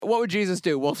would Jesus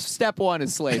do? Well, step one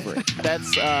is slavery.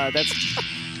 That's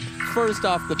first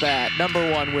off the bat,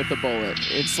 number one with a bullet.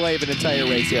 Enslave an entire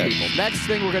race of people. Next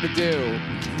thing we're gonna do,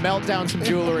 melt down some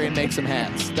jewelry and make some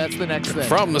hats. That's the next thing.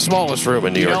 From the smallest room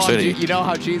in New York City. You know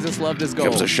how Jesus loved his gold.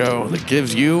 Comes a show that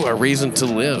gives you a reason to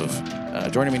live.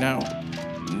 Joining me now,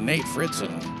 Nate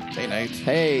Fridson. Hey, Nate.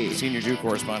 Hey. Senior Jew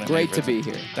correspondent. Great to be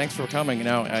here. Thanks for coming.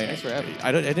 Thanks for having me.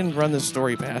 I didn't run this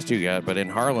story past you yet, but in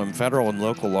Harlem, federal and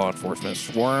local law enforcement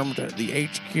swarmed the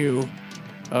HQ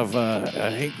of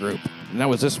a hate group. And that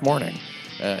was this morning.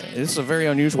 This is a very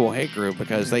unusual hate group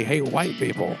because they hate white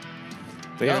people.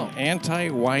 They are an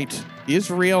anti-white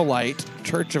Israelite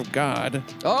Church of God.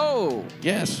 Oh.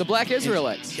 Yes. The Black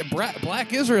Israelites.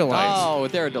 Black Israelites. Oh,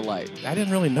 they're a delight. I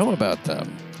didn't really know about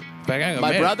them.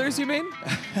 My brothers, you mean?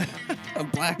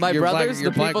 Black. My brothers,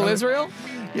 the people Israel?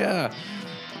 Yeah.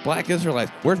 Black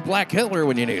Israelites. Where's Black Hitler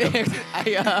when you need him?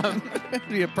 It'd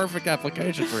be a perfect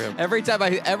application for him. Every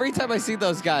time I see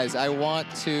those guys, I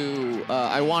want to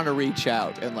reach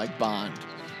out and like bond.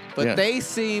 But they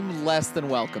seem less than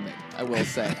welcoming, I will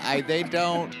say. They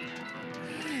don't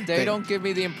give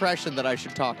me the impression that I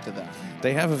should talk to them.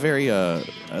 They have a very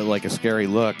like a scary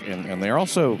look, and they're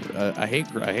also a hate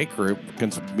group.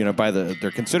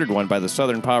 They're considered one by the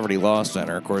Southern Poverty Law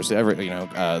Center. Of course,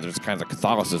 there's kinds of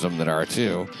Catholicism that are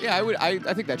too. Yeah, I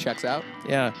think that checks out.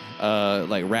 Yeah,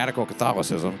 like radical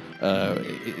Catholicism.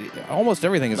 Almost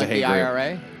everything is like a hate the group.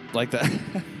 IRA. Like that.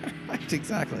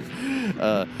 Exactly.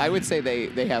 I would say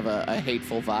they have a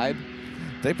hateful vibe.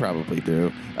 They probably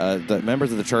do. The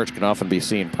members of the church can often be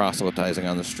seen proselytizing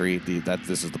on the street.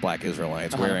 This is the Black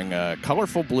Israelites wearing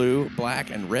colorful blue,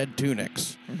 black, and red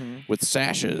tunics with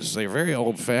sashes. They're very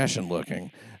old-fashioned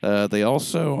looking. They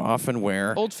also often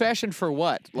wear old-fashioned for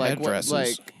what? Like headdresses.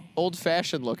 Like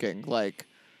old-fashioned looking, like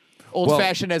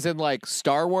old-fashioned as in like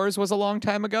Star Wars was a long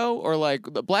time ago, or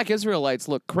like the Black Israelites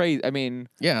look crazy. I mean,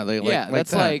 yeah, they look like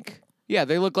that's that. like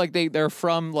they look like they're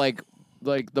from like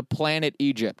the planet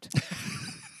Egypt.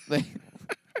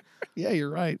 Yeah, you're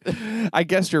right. I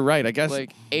guess you're right. I guess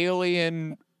like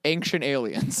ancient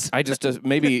aliens. I just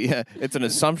maybe it's an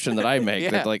assumption that I make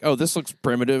that like, oh, this looks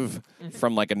primitive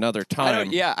from like another time.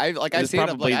 I see it.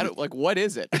 I'm like, what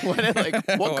is it?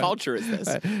 What culture is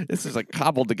this? This is like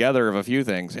cobbled together of a few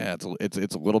things. Yeah,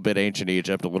 it's a little bit ancient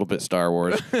Egypt, a little bit Star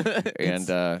Wars, and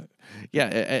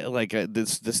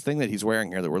this thing that he's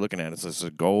wearing here that we're looking at is this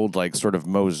gold like sort of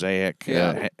mosaic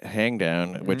hang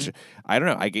down, which I don't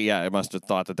know. I must have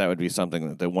thought that would be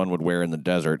something that one would wear in the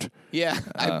desert. Yeah.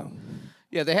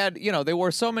 Yeah, they had, they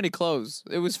wore so many clothes.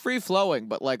 It was free-flowing,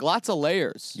 but, like, lots of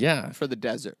layers for the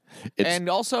desert. And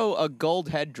also a gold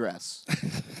headdress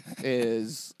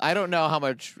is, I don't know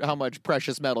how much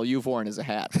precious metal you've worn as a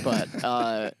hat, but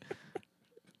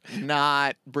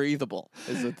not breathable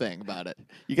is the thing about it.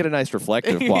 You get a nice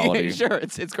reflective quality. Sure,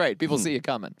 it's great. People see you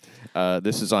coming.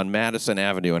 This is on Madison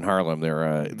Avenue in Harlem,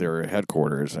 their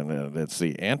headquarters, and it's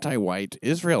the anti-white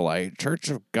Israelite Church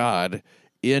of God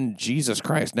in Jesus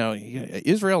Christ. Now,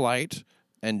 Israelite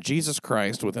and Jesus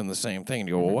Christ within the same thing.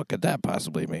 You go, well, what could that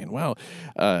possibly mean? Well,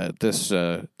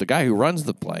 the guy who runs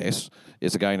the place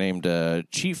is a guy named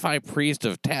Chief High Priest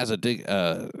of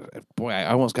boy,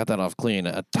 I almost got that off clean.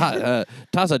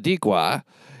 Tazadikwa,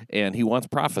 and he once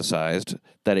prophesied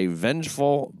that a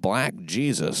vengeful black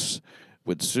Jesus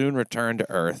would soon return to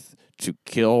earth to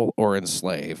kill or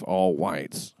enslave all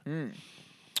whites.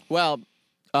 Well,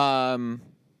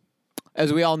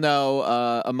 as we all know,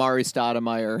 Amari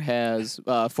Stoudemire has,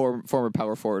 former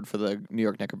power forward for the New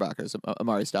York Knickerbockers,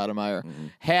 Amari Stoudemire,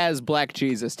 has Black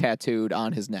Jesus tattooed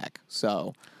on his neck.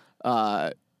 So,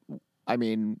 I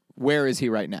mean, where is he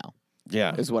right now?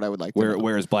 Yeah. Is what I would like to know.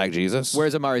 Where is Black Jesus?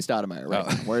 Where's Amari Stoudemire right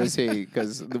now? Where is he?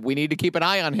 Because we need to keep an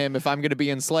eye on him. If I'm going to be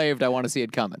enslaved, I want to see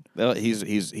it coming. Well,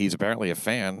 he's apparently a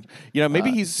fan.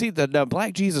 Maybe now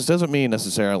Black Jesus doesn't mean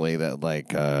necessarily that like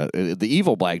the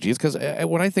evil Black Jesus. Because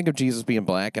when I think of Jesus being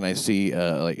black and I see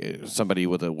like somebody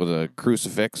with a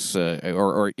crucifix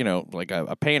or like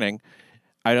a painting,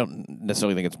 I don't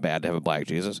necessarily think it's bad to have a Black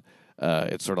Jesus.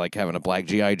 It's sort of like having a black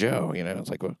G.I. Joe,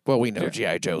 It's like, well, we know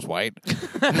G.I. Joe's white.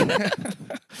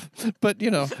 But,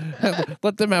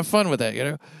 let them have fun with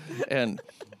that, And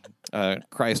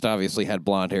Christ obviously had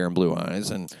blonde hair and blue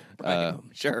eyes. And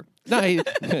sure. No,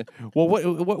 well,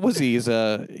 what was he?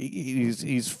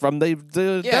 He's from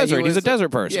the desert. He's a desert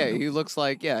person. Yeah, he looks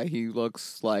like,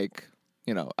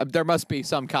 there must be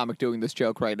some comic doing this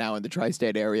joke right now in the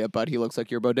tri-state area, but he looks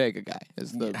like your bodega guy,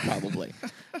 is the probably.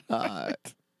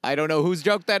 I don't know whose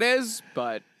joke that is,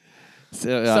 but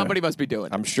somebody must be doing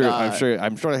it. I'm sure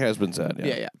it has been said.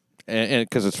 Yeah. And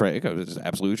because it's right, it's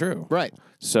absolutely true. Right.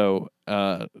 So,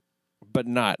 but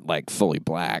not like fully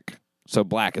black. So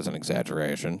black is an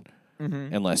exaggeration.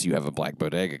 Mm-hmm. Unless you have a black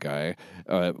bodega guy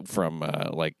from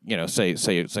like, you know, say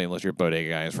unless your bodega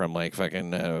guy is from like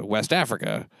fucking West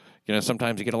Africa, you know,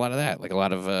 sometimes you get a lot of that, like a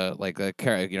lot of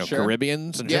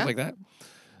Caribbeans and shit like that.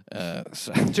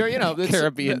 Sure, you know,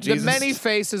 Caribbean Jesus. The many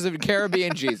faces of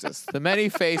Caribbean Jesus. The many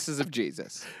faces of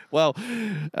Jesus. Well,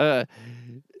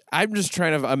 I'm just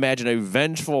trying to imagine a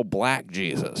vengeful black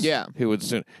Jesus. Yeah. Who would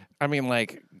soon, I mean,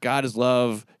 like, God is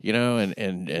love, you know, and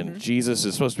Mm-hmm. Jesus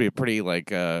is supposed to be a pretty, like,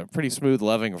 pretty smooth,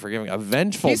 loving, forgiving, a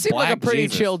vengeful He seemed black like a pretty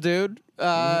Jesus. chill dude.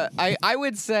 I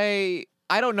would say,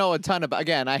 I don't know a ton about,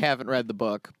 again, I haven't read the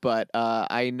book, but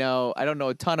I don't know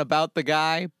a ton about the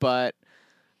guy, but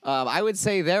I would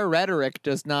say their rhetoric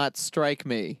does not strike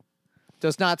me.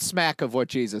 Does not smack of what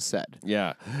Jesus said.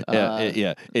 Yeah,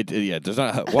 it does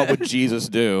not. What would Jesus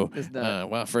do?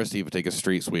 Well, first he would take a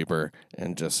street sweeper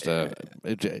and just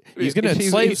he's going to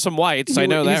enslave some whites. I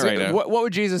know that right now. What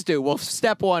would Jesus do? Well,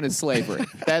 step one is slavery.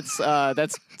 That's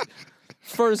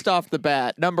first off the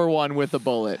bat, number one with a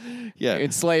bullet. Yeah,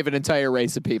 enslave an entire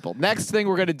race of people. Next thing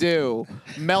we're gonna do,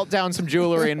 melt down some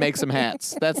jewelry and make some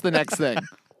hats. That's the next thing.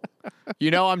 You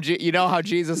know how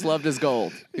Jesus loved his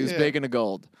gold. He was big into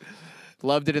gold.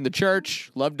 Loved it in the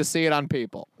church. Loved to see it on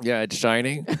people. Yeah, it's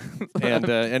shiny, and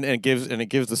it gives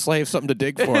the slave something to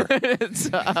dig for.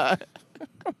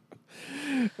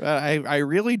 I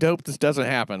really hope this doesn't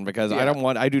happen because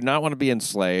I do not want to be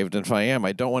enslaved, and if I am,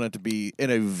 I don't want it to be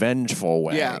in a vengeful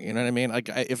way. Yeah. You know what I mean? Like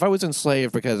if I was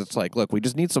enslaved because it's like, look, we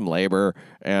just need some labor,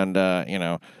 and you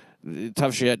know.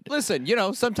 Tough shit. Listen, you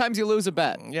know, sometimes you lose a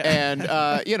bet. Yeah.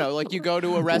 And, you know, like you go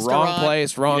to a restaurant. Wrong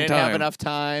place, wrong time. You didn't have enough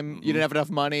time. You didn't have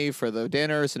enough money for the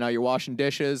dinner, so now you're washing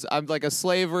dishes. I'm like a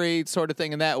slavery sort of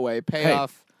thing in that way. Pay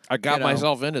off. I got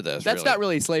myself into this. That's not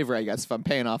really slavery, I guess, if I'm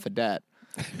paying off a debt.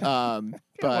 But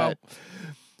well,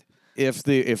 if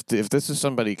this is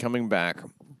somebody coming back,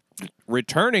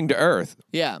 returning to Earth.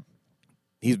 Yeah.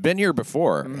 He's been here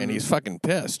before, and he's fucking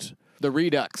pissed. The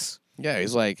Redux. Yeah,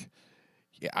 he's like...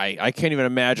 Yeah, I can't even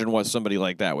imagine what somebody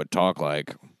like that would talk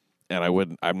like, and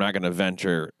I'm not going to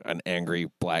venture an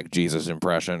angry black Jesus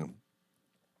impression.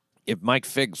 If Mike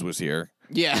Figs was here,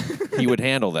 he would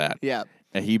handle that. Yeah,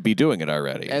 and he'd be doing it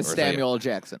already. As Samuel L.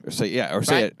 Jackson. Say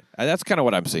it. That's kind of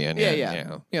what I'm seeing.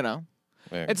 Yeah. You know,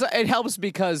 it helps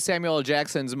because Samuel L.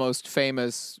 Jackson's most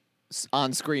famous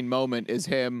on-screen moment is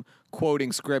him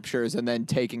quoting scriptures and then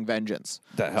taking vengeance.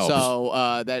 That helps.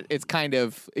 So that it's kind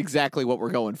of exactly what we're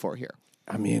going for here.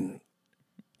 I mean,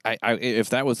 I if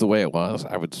that was the way it was,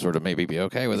 I would sort of maybe be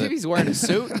okay with it. If he's wearing a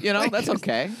suit, you know, that's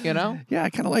okay, you know? Yeah, I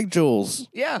kind of like Jules.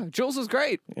 Yeah, Jules is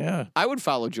great. Yeah. I would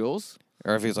follow Jules.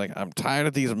 Or if he's like, I'm tired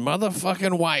of these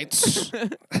motherfucking whites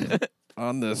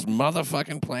on this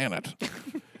motherfucking planet.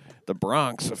 The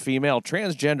Bronx, a female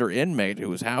transgender inmate who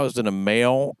was housed in a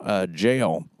male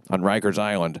jail on Rikers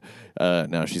Island.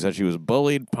 Now, she said she was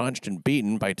bullied, punched, and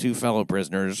beaten by two fellow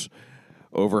prisoners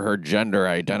over her gender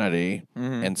identity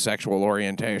and sexual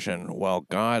orientation, while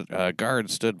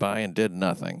guards stood by and did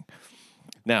nothing.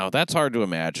 Now, that's hard to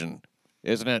imagine,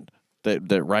 isn't it? That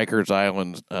Rikers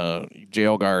Island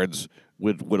jail guards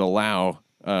would allow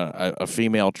a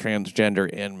female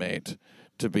transgender inmate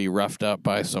to be roughed up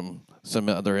by some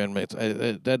other inmates.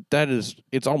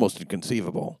 It's almost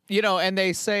inconceivable. You know, and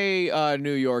they say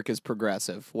New York is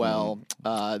progressive. Well,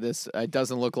 this it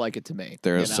doesn't look like it to me.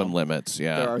 There are some limits.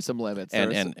 Yeah, there are some limits,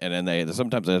 and they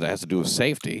sometimes it has to do with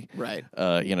safety. Right.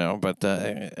 You know, but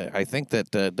I think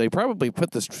that they probably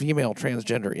put this female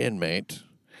transgender inmate.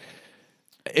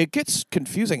 It gets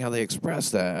confusing how they express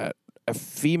that. A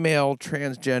female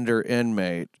transgender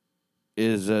inmate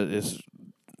is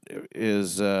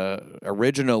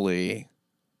originally,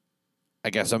 I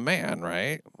guess, a man,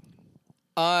 right?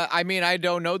 I mean, I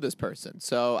don't know this person,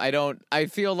 so I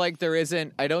feel like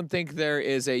I don't think there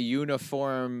is a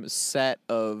uniform set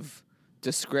of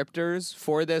descriptors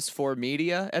for this for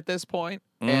media at this point.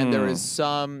 And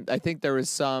I think there is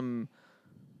some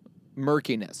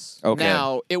murkiness. Okay.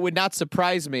 Now, it would not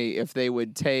surprise me if they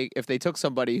took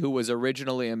somebody who was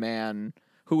originally a man,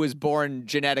 who was born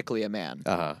genetically a man,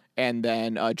 and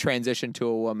then transitioned to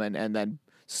a woman, and then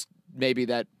maybe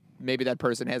that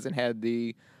person hasn't had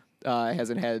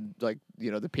like,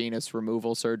 you know, the penis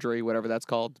removal surgery, whatever that's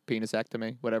called,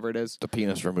 penisectomy, whatever it is. The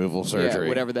penis removal surgery. Yeah,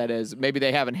 whatever that is. Maybe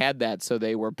they haven't had that, so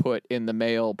they were put in the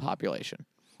male population.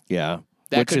 Yeah.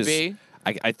 That could be.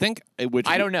 I think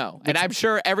I don't know. And I'm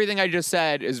sure everything I just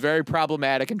said is very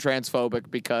problematic and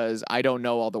transphobic because I don't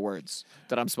know all the words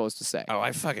that I'm supposed to say. Oh,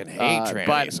 I fucking hate trannies.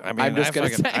 But I mean, I'm just going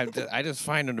to say. I just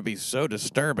find them to be so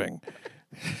disturbing.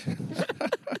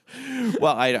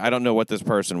 Well, I don't know what this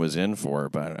person was in for,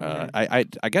 but I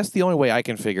guess the only way I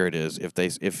can figure it is if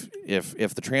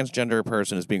the transgender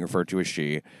person is being referred to as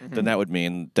she, then that would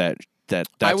mean that's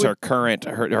her current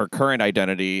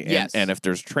identity, and, Yes. and if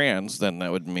there's trans, then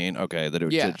that would mean that it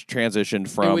would transition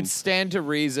from. It would stand to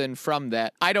reason from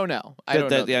that. I don't know. I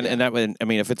don't know. And that would, I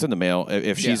mean, if it's in the male,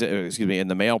 if she's in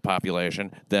the male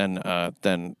population, then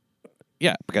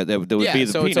yeah, because there would be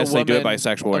the so it's a penis. They do it woman.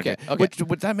 bisexual. Okay. Which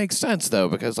would that make sense though?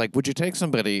 Because like, would you take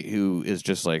somebody who is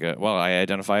just like, well, I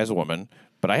identify as a woman,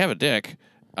 but I have a dick,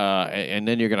 and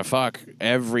then you're gonna fuck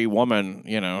every woman,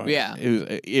 Yeah.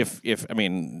 If I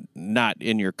mean, not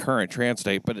in your current trans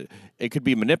state, but it could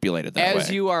be manipulated that way. As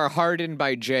you are hardened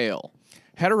by jail.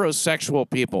 Heterosexual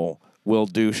people will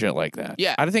do shit like that.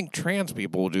 Yeah. I don't think trans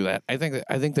people will do that. I think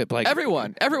that like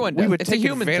Everyone does. we would It's take a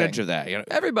human advantage thing. of that.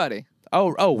 Everybody.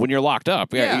 Oh, when you're locked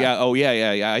up. Yeah. I see what you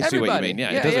Everybody. mean.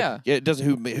 Yeah, Yeah, it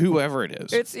doesn't whoever it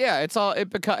is. It's all it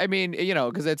becomes. I mean,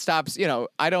 because it stops. There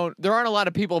aren't a lot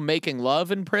of people making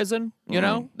love in prison.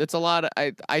 It's a lot.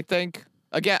 I think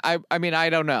again. I mean, I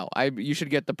don't know. You should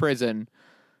get the prison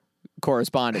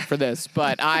correspondent for this,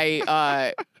 but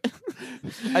I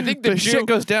think the shit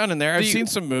goes down in there. I've the- seen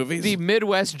some movies. The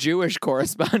Midwest Jewish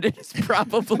correspondent is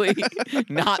probably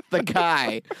not the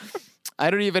guy. I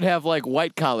don't even have like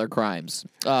white collar crimes,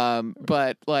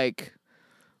 but like,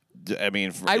 I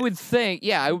mean, I would think,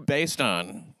 based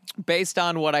on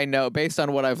what I know, based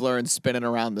on what I've learned spinning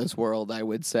around this world, I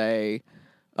would say,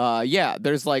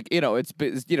 there's like,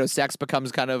 sex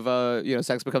becomes kind of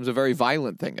sex becomes a very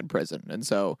violent thing in prison, and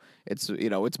so it's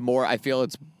more. I feel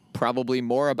it's probably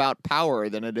more about power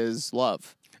than it is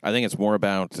love. I think it's more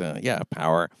about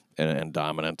power and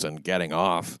dominance and getting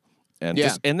off. And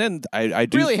then I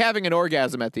do really having an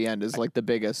orgasm at the end is like the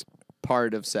biggest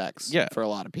part of sex for a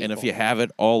lot of people. And if you have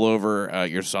it all over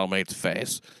your cellmate's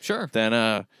face, sure,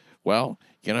 then well,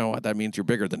 you know what? That means you're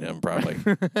bigger than him, probably.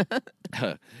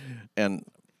 And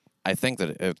I think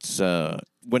that it's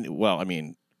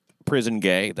prison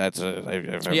gay. That's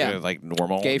like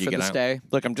normal. Gay you for the stay.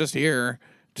 Look, I'm just here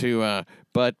to,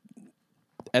 but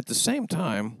at the same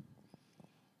time,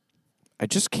 I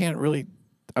just can't really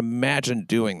imagine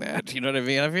doing that. You know what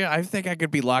I mean? I think I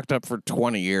could be locked up for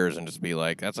 20 years and just be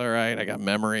like, that's all right. I got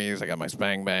memories. I got my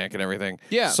spang bank and everything.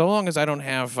 Yeah. So long as I don't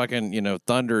have fucking,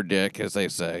 thunder dick, as they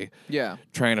say. Yeah.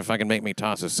 Trying to fucking make me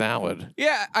toss a salad.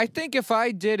 Yeah, I think if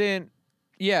I didn't.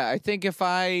 Yeah, I think if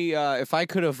I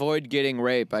could avoid getting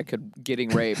raped, I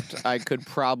could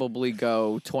probably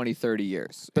go 20, 30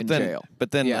 years in jail.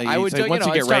 But then I would once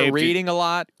you I'd get start raped, reading a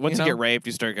lot. Once you get raped,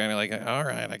 you start kind of like, all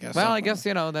right, I guess. Well, I guess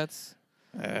that's.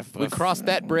 We crossed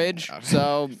that bridge,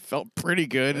 so felt pretty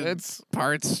good. It's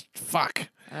parts. Fuck.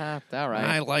 All right.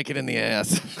 I like it in the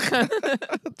ass.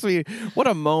 What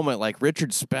a moment! Like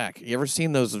Richard Speck. You ever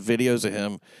seen those videos of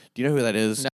him? Do you know who that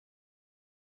is? No.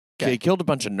 Okay. He killed a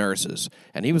bunch of nurses,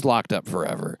 and he was locked up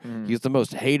forever. He's the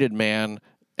most hated man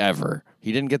ever.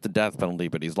 He didn't get the death penalty,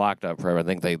 but he's locked up forever. I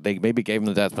think they maybe gave him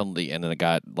the death penalty, and then it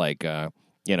got like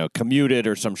commuted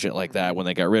or some shit like that when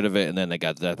they got rid of it, and then they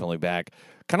got the death penalty back.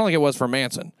 Kind of like it was for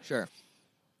Manson. Sure.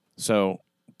 So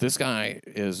this guy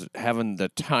is having the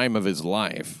time of his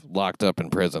life locked up in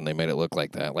prison. They made it look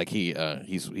like that. Like he's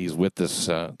with this.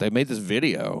 They made this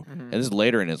video, and this is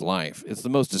later in his life. It's the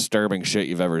most disturbing shit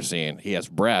you've ever seen. He has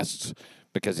breasts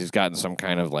because he's gotten some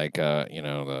kind of like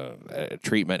the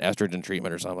treatment, estrogen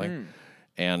treatment or something,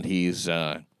 and he's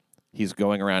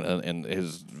going around and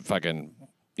his fucking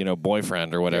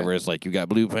boyfriend or whatever is like, you got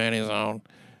blue panties on.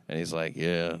 And he's like,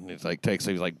 yeah. And he's like, takes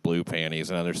these like blue panties,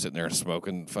 and they're sitting there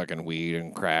smoking fucking weed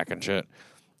and crack and shit.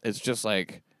 It's just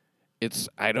like,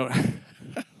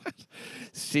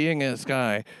 seeing this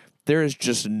guy, there is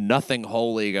just nothing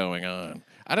holy going on.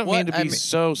 I don't mean to be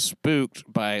so spooked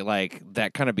by like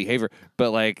that kind of behavior,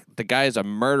 but like the guy's a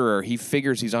murderer. He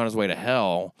figures he's on his way to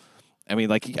hell. I mean,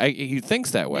 like he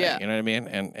thinks that way. Yeah. You know what I mean?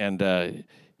 And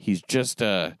he's just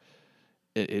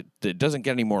it doesn't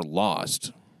get any more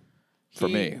lost. For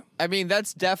me, I mean,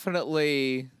 that's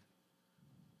definitely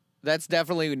not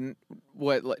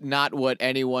what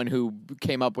anyone who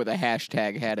came up with a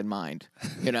hashtag had in mind.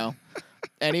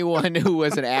 Anyone who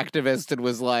was an activist and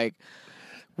was like,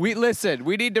 we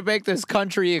need to make this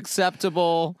country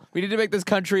acceptable. We need to make this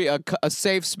country a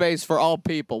safe space for all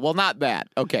people. Well, not that.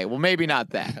 Okay, well, maybe not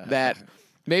that. That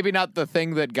maybe not the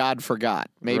thing that God forgot.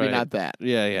 Maybe not that.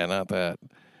 Yeah, not that.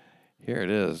 Here it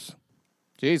is.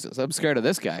 Jesus, I'm scared of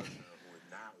this guy.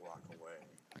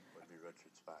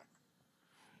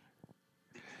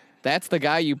 That's the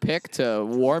guy you pick to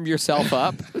warm yourself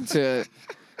up to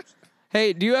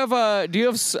Hey, do you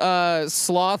have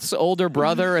Sloth's older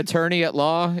brother, attorney at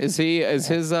law? Is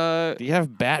his? Do you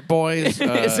have Bat Boys?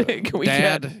 Can we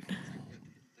Dad. The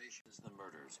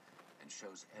murders and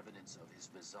shows evidence of his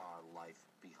bizarre life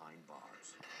behind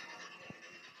bars.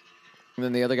 And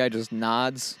then the other guy just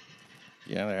nods.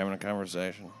 Yeah, they're having a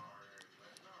conversation.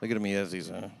 Look at him as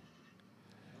he's.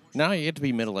 Now you get to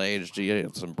be middle-aged. You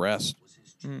get some breasts.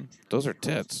 Those are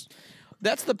tits.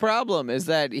 That's the problem. Is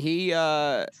that he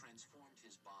Transformed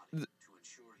his body to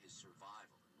ensure his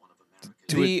survival in one of America's.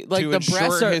 To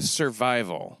ensure his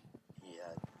survival. He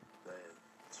had the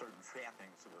certain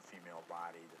trappings of a female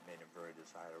body that made him very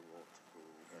desirable to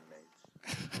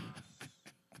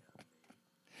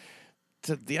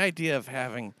inmates. The idea of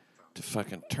having to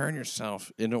fucking turn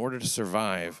yourself in order to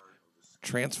survive,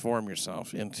 transform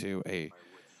yourself into a.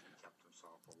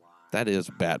 That is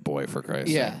Bat Boy, for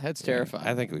Christ's sake. Yeah, that's terrifying.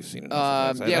 I think we've seen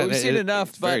enough. Yeah, we've seen enough,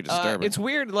 it's but very disturbing. it's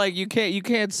weird. Like you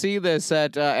can't see this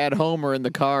at home or in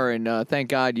the car, and thank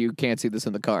God you can't see this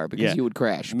in the car because you would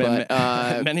crash. But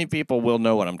many people will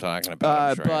know what I'm talking about.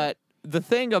 I'm sure. But the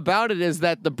thing about it is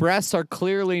that the breasts are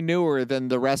clearly newer than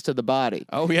the rest of the body.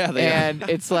 Oh yeah, they and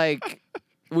it's like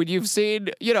when you've seen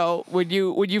when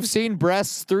you've seen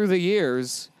breasts through the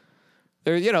years.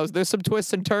 There's some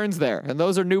twists and turns there, and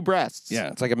those are new breasts. Yeah,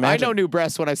 it's like I know new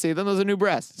breasts when I see them. Those are new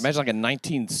breasts. Imagine like a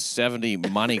 1970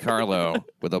 Monte Carlo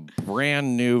with a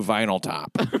brand new vinyl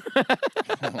top.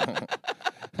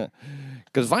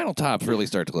 Because vinyl tops really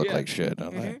start to look like shit,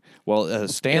 don't they? Well,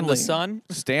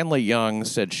 Stanley Young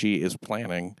said she is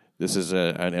planning. This is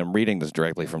and I'm reading this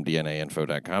directly from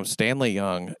DNAinfo.com. Stanley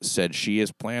Young said she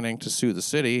is planning to sue the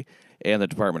city and the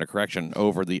Department of Correction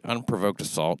over the unprovoked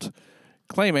assault,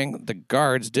 claiming the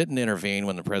guards didn't intervene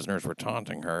when the prisoners were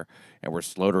taunting her and were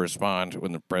slow to respond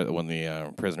when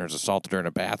the prisoners assaulted her in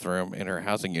a bathroom in her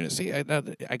housing unit. See,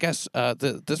 I guess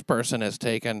this person has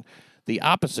taken the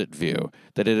opposite view,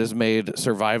 that it has made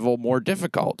survival more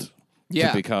difficult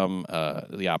to become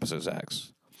the opposite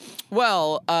sex.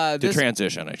 Well, to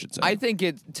transition, I should say. I think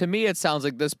to me it sounds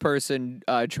like this person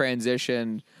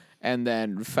transitioned and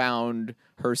then found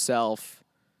herself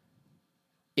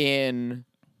in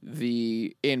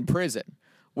prison,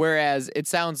 whereas it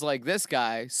sounds like this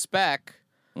guy Speck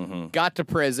got to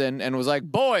prison and was like,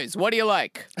 "Boys, what do you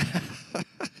like?"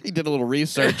 He did a little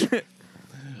research.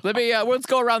 Let's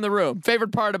go around the room.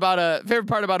 Favorite part about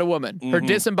a woman? Her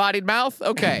disembodied mouth.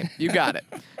 Okay, you got it.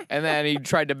 And then he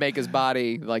tried to make his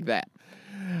body like that.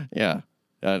 Yeah,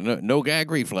 no gag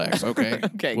reflex. Okay,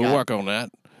 okay, we'll work on that.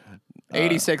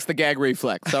 86, the gag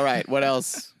reflex. All right, what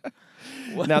else?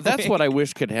 Now, that's what I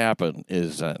wish could happen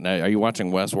is, now, are you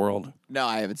watching Westworld? No,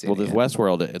 I haven't seen it. Well, this yet.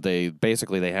 Westworld,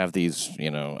 they have these,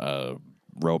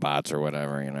 robots or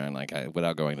whatever, and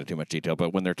without going into too much detail,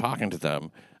 but when they're talking to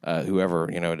them, whoever,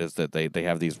 it is that they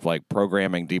have these, like,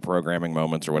 deprogramming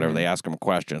moments or whatever, they ask them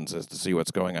questions as to see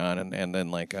what's going on, and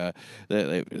then, like,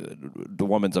 the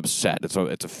woman's upset.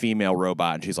 It's a female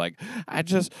robot, and she's like, I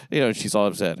just, she's all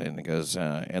upset, and it goes,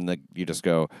 you just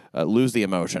go, lose the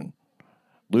emotion.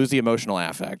 Lose the emotional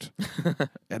affect.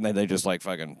 And then they just like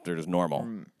fucking, they're just normal.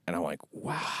 And I'm like,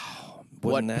 wow.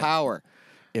 What power.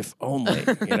 If only,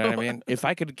 you know what I mean? If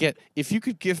you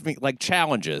could give me like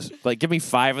challenges, like give me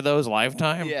 5 of those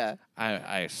lifetime. Yeah.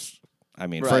 I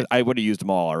would have used them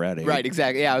all already. Right,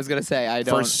 exactly. Yeah, I was going to say, I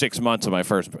don't. First 6 months of my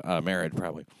first marriage,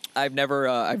 probably. I've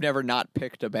never not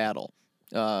picked a battle.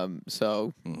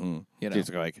 So, It's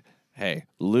like, hey,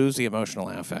 lose the emotional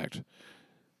affect.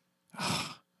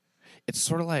 It's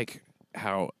sort of like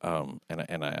how,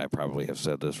 and I probably have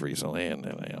said this recently, and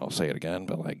I'll say it again,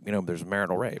 but like, there's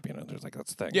marital rape. There's like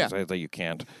that's the thing. Yeah. It's like that you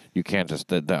can't just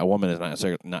that a woman is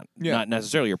not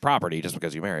necessarily your property just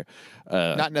because you marry.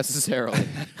 Not necessarily.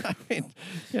 I mean,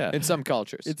 yeah. In some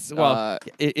cultures, it's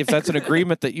if that's an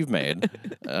agreement that you've made,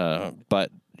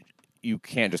 but. You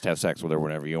can't just have sex with her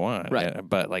whenever you want. Right.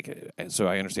 But, so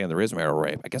I understand there is marital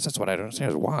rape. I guess that's what I don't understand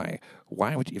is why.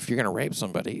 Why would you, if you're going to rape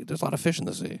somebody, there's a lot of fish in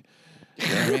the sea. You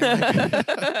know what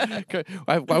I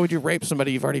mean? Why would you rape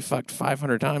somebody you've already fucked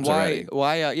 500 times already?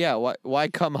 Why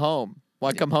come home?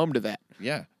 Why come home to that?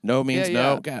 Yeah. No means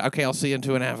no. Yeah. God, okay, I'll see you in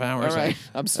 2.5 hours. All right.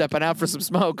 I'm stepping out for some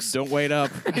smokes. Don't wait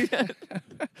up.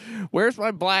 Where's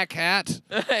my black hat?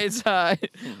 It's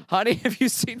honey, have you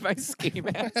seen my ski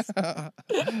mask?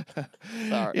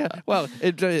 Sorry. Yeah. Well,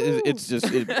 it's just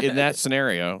in that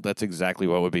scenario, that's exactly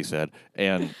what would be said.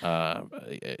 And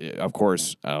of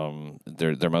course,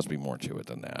 there must be more to it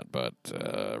than that. But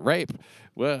rape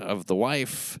of the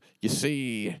wife, you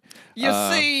see.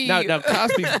 Now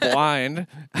Cosby's blind.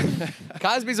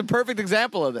 Cosby's a perfect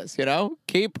example of this,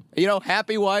 Keep,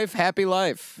 happy wife, happy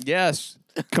life. Yes.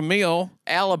 Camille,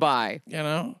 alibi. you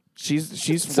know,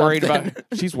 she's worried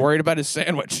about his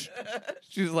sandwich.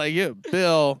 She's like, yeah,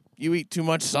 Bill, you eat too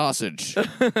much sausage.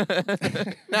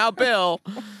 Now, Bill.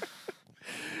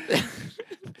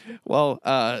 Well,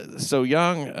 so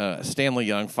Stanley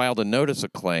Young filed a notice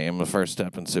of claim, the first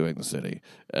step in suing the city,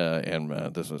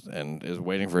 and is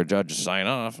waiting for a judge to sign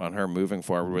off on her moving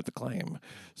forward with the claim.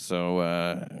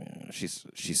 So she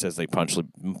says they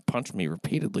punched me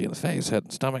repeatedly in the face, head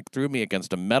and stomach, threw me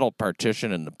against a metal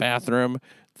partition in the bathroom,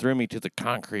 threw me to the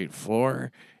concrete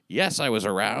floor. Yes, I was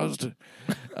aroused.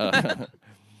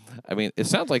 I mean, it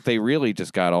sounds like they really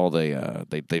just got all the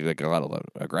they got a lot of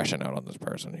aggression out on this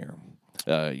person here.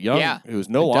 Young, who's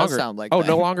no longer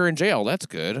no longer in jail. That's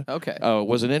good. Okay.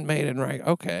 Was an inmate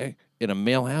in a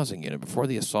male housing unit before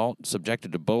the assault,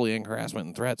 subjected to bullying, harassment,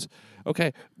 and threats.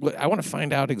 Okay, I want to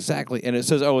find out exactly. And it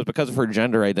says, it's because of her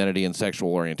gender identity and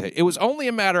sexual orientation. It was only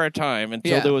a matter of time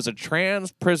until there was a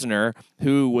trans prisoner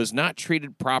who was not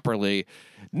treated properly.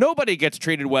 Nobody gets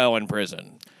treated well in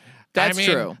prison. That's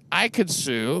true. I could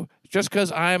sue just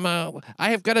because I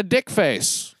have got a dick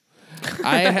face.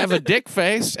 I have a dick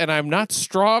face, and I'm not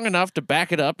strong enough to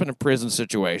back it up in a prison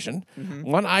situation. Mm-hmm.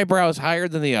 One eyebrow is higher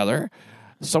than the other.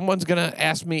 Someone's going to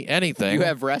ask me anything. You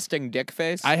have resting dick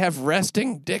face? I have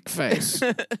resting dick face.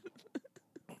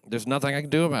 There's nothing I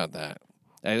can do about that.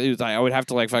 I would have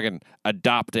to fucking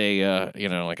adopt a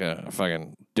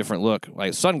fucking different look,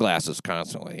 like sunglasses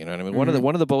constantly. You know what I mean? Mm-hmm.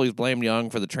 One of the bullies blamed Young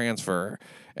for the transfer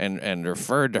and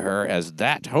referred to her as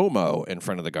that homo in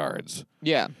front of the guards.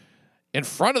 Yeah. In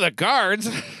front of the guards?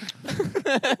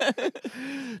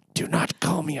 Do not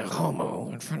call me a homo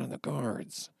in front of the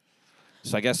guards.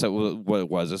 So I guess that what it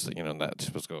was is that's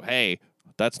supposed to go, hey,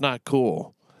 that's not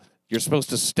cool. You're supposed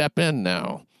to step in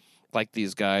now. Like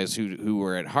these guys who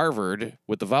were at Harvard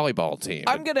with the volleyball team.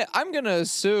 I'm gonna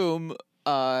assume,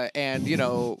 I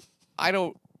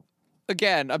don't.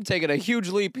 Again, I'm taking a huge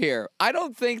leap here. I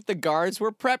don't think the guards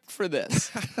were prepped for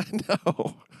this.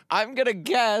 No. I'm gonna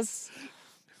guess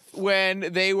when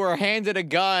they were handed a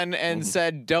gun and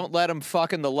said, "Don't let him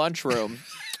fuck in the lunchroom,"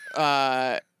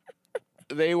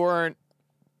 they weren't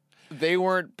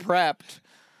prepped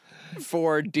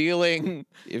for dealing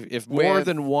if more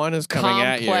than one is coming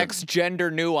at you. Complex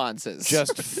gender nuances.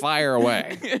 Just fire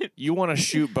away. You want to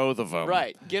shoot both of them.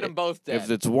 Right. Get them both dead. If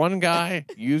it's one guy,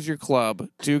 use your club.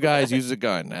 Two guys, use a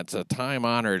gun. That's a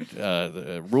time-honored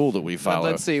rule that we follow.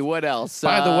 Let's see. What else?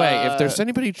 By the way, if there's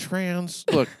anybody trans,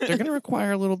 look, they're going to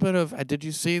require a little bit of... did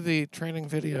you see the training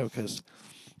video? Because...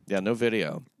 Yeah, no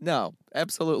video. No,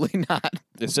 absolutely not.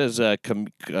 It says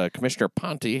Commissioner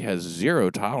Ponte has zero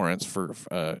tolerance for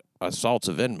assaults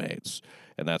of inmates,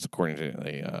 and that's according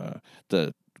to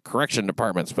the Correction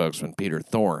Department spokesman, Peter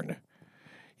Thorne.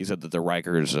 He said that the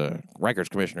RIKER'S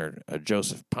Commissioner,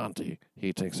 Joseph Ponte,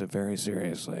 he takes it very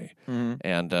seriously. Mm-hmm.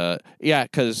 And,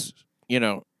 because,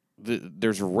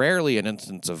 there's rarely an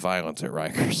instance of violence at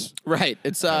RIKER'S. Right.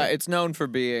 It's known for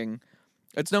being...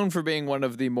 It's known for being one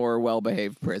of the more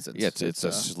well-behaved prisons. Yeah, it's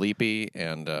a sleepy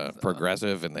and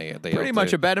progressive, and they pretty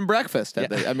much a bed and breakfast. Yeah.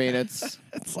 I mean, it's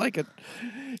it's like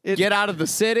get out of the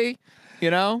city,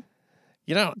 go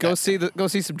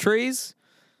see some trees.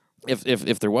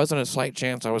 If there wasn't a slight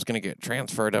chance I was going to get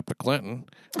transferred up to Clinton,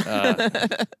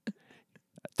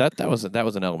 that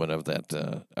was an element of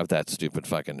that stupid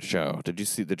fucking show.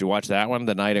 Did you watch that one,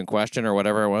 The Night in Question or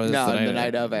whatever it was? No, the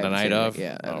night of. The night of.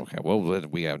 Yeah. Okay. Well,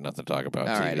 we have nothing to talk about.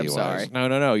 All right. I'm sorry.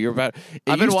 No. You're about.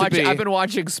 I've been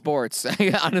watching sports.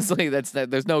 Honestly,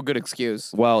 there's no good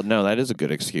excuse. Well, no, that is a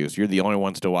good excuse. You're the only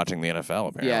one still watching the NFL.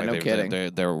 Apparently. Yeah, no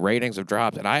kidding. Their ratings have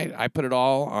dropped, and I put it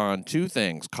all on two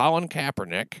things: Colin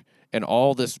Kaepernick and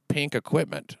all this pink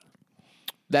equipment.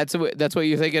 That's what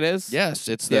you think it is? Yes,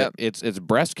 it's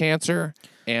breast cancer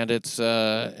and it's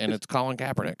Colin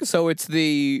Kaepernick. So it's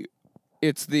the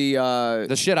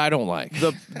shit I don't like.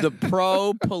 The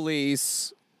pro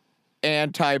police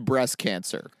anti breast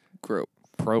cancer group.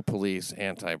 Pro police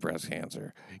anti breast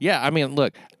cancer. Yeah, I mean,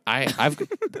 look, I've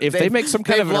if they make some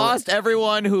kind they've lost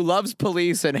everyone who loves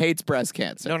police and hates breast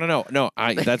cancer. No.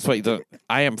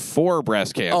 I am for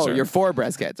breast cancer. Oh, you're for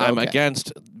breast cancer. I'm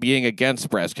against being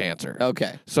against breast cancer.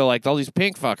 Okay. So all these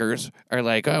pink fuckers are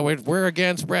like, oh, we're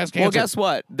against breast cancer. Well, guess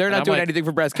what? They're not doing anything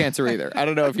for breast cancer either. I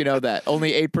don't know if you know that.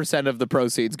 Only 8% of the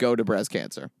proceeds go to breast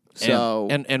cancer. So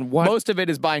and what? Most of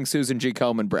it is buying Susan G.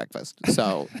 Komen breakfast.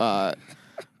 So.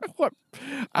 What?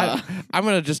 I'm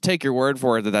gonna just take your word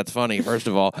for it that that's funny. First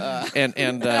of all,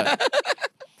 and the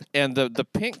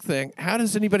pink thing. How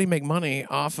does anybody make money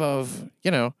off of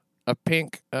a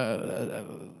pink a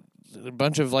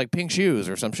bunch of pink shoes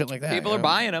or some shit like that? People are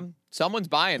buying them. Someone's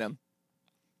buying them.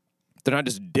 They're not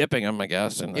just dipping them, I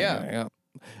guess. And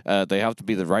they have to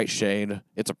be the right shade.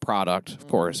 It's a product, of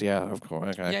course. Yeah, of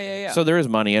course. Okay. Yeah. So there is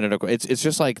money in it. It's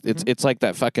just like it's like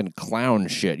that fucking clown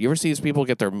shit. You ever see these people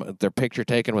get their picture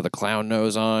taken with a clown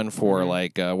nose on for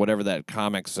like whatever that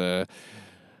comic.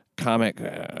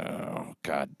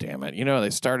 God damn it! You know they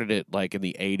started it like in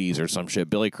the '80s or some shit.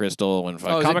 Billy Crystal and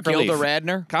Comic Relief. Gilda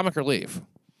Radner? Comic Relief.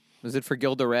 Was it for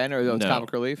Gilda Radner or it's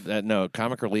Comic Relief? No,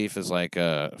 Comic Relief is like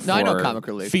I know Comic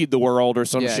Relief. Feed the World or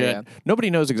some shit. Yeah. Nobody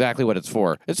knows exactly what it's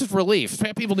for. It's just relief.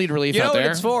 People need relief out there. You know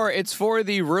what it's for? It's for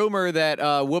the rumor that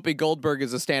Whoopi Goldberg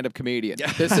is a stand-up comedian.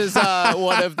 This is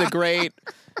one of the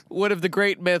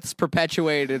great myths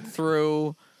perpetuated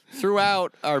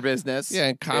throughout our business. Yeah,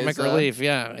 and Comic Relief,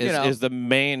 is the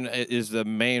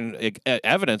main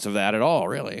evidence of that at all,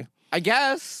 really. I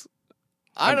guess.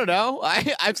 I don't know.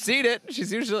 I've seen it.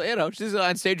 She's usually, she's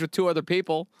on stage with two other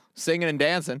people singing and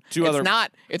dancing.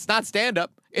 It's not stand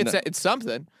up. It's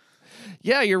something.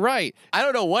 Yeah, you're right. I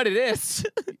don't know what it is.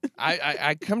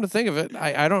 I come to think of it,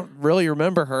 I don't really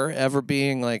remember her ever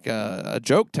being like a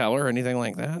joke teller or anything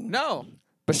like that. No.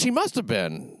 But she must have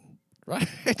been, right?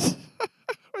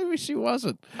 Maybe she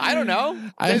wasn't. I don't know.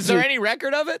 Is there any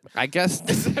record of it? I guess.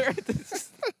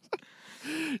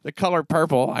 The Color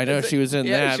Purple. I know she was in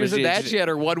that. She was in that. She had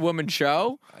her one-woman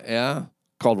show. Yeah.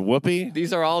 Called Whoopi.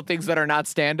 These are all things that are not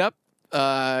stand-up.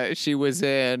 She was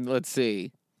in, let's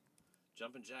see.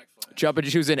 Jumpin'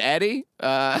 She was in Eddie.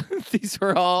 These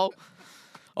were all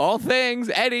things.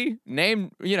 Eddie,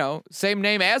 same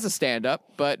name as a stand-up,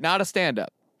 but not a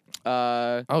stand-up.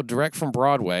 Direct from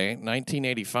Broadway,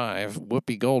 1985,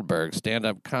 Whoopi Goldberg,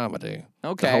 stand-up comedy.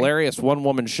 Okay. The hilarious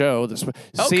one-woman show.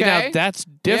 See, now that's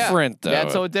different, though.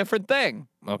 That's a different thing.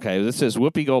 Okay, this is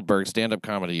Whoopi Goldberg, stand-up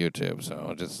comedy YouTube.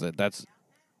 So just that's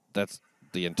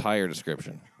the entire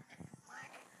description.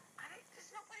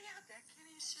 There's nobody out there. I can't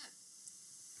hear shit.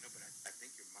 No, but I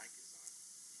think your mic is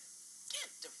on. Get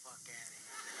the fuck out of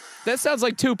here. That sounds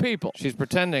like two people. She's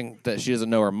pretending that she doesn't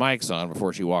know her mic's on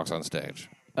before she walks on stage.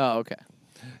 Oh, okay.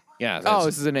 Yeah.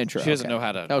 This is an intro. She doesn't know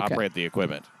how to operate the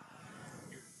equipment.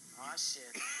 Oh, shit.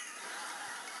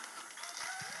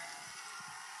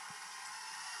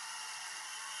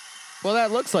 Well,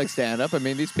 that looks like stand-up. I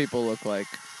mean, these people look like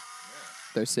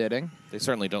they're sitting. They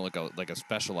certainly don't look like a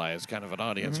specialized kind of an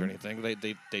audience or anything.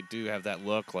 They do have that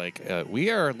look like, we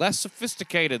are less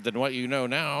sophisticated than what you know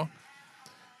now.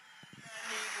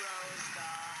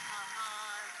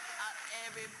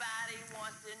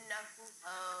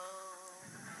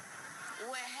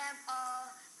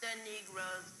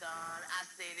 Negroes gone. I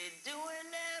say they're doing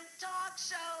them talk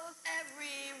shows,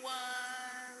 everyone.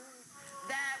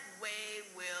 That way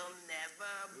we'll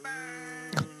never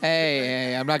burn.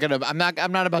 Hey, I'm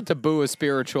not about to boo a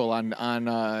spiritual on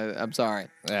I'm sorry.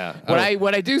 Yeah.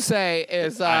 What I do say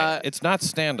is it's not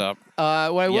stand up. What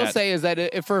I will say is that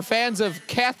if for fans of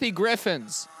Kathy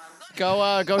Griffin's,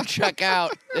 go check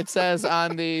out. It says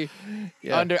on the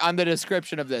on the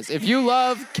description of this. If you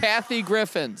love Kathy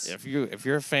Griffin's, if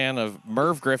you're a fan of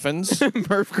Merv Griffin's,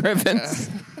 Merv Griffin's.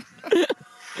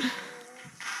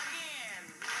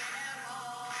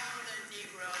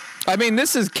 I mean,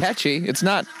 this is catchy. It's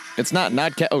not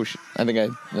Oh, I think I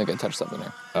touched something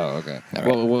there. Oh, okay. Right.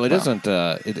 Well, it isn't.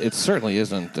 It certainly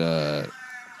isn't a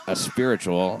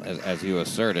spiritual, as you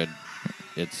asserted.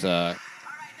 It's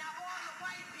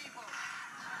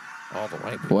all the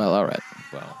white people. Well, all right.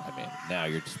 Well, I mean, now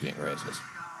you're just being racist.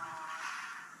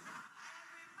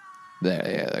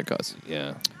 There it goes.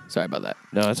 Yeah. Sorry about that.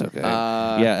 No, it's okay.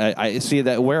 I see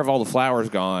that. Where have all the flowers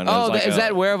gone? Oh, is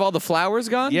that where have all the flowers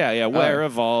gone? Yeah. Where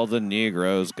have all the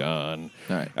Negroes gone?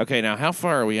 All right. Okay, now how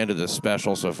far are we into this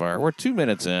special so far? We're 2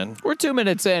 minutes in. We're 2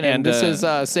 minutes in, and this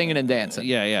is singing and dancing.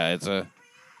 Yeah.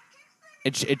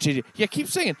 Keep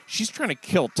singing. She's trying to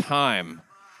kill time.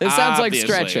 It sounds like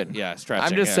stretching. Yeah, stretching.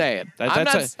 I'm just saying.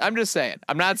 I'm just saying.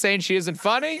 I'm not saying she isn't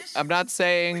funny. I'm not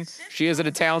saying she isn't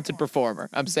a talented performer.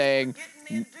 I'm saying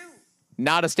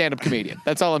not a stand-up comedian.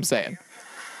 That's all I'm saying.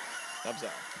 I'm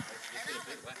sorry.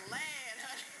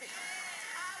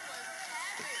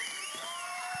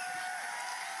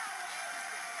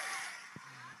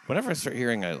 Whenever I start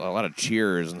hearing a lot of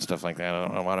cheers and stuff like that,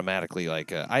 I'm automatically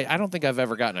like, I don't think I've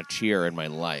ever gotten a cheer in my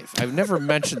life. I've never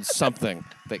mentioned something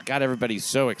that got everybody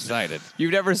so excited.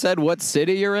 You've never said what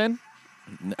city you're in?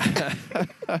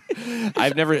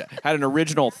 I've never had an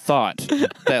original thought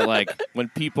that, like, when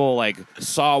people, like,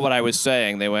 saw what I was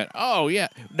saying, they went, oh, yeah.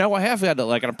 No, I have had,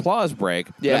 like, an applause break.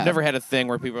 Yeah. But I've never had a thing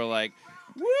where people are like,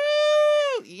 woo!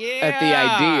 Yeah. At the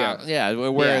idea. Yeah,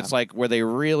 where it's like, where they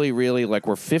really, really, like,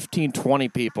 where 15, 20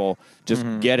 people just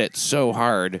get it so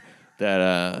hard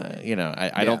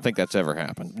that I don't think that's ever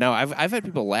happened. Now I've had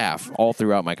people laugh all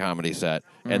throughout my comedy set,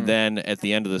 and then at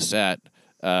the end of the set,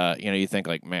 you think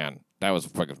like, man, that was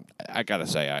fucking. I gotta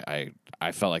say,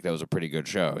 I felt like that was a pretty good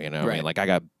show. You know, I mean, like I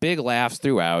got big laughs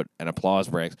throughout and applause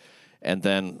breaks, and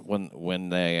then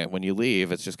when you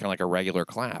leave, it's just kind of like a regular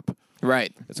clap.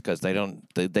 Right. It's because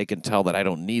they can tell that I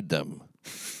don't need them.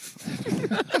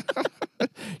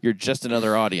 You're just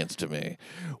another audience to me.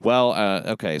 Well,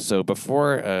 okay, so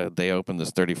before they opened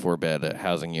this 34-bed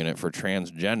housing unit for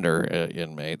transgender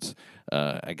inmates,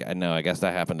 I guess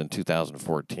that happened in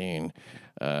 2014.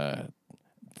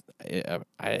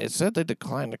 It said they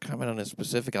declined to comment on his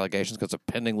specific allegations because of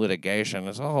pending litigation.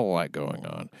 There's a whole lot going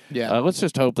on. Yeah. Let's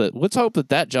hope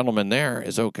that gentleman there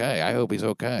is okay. I hope he's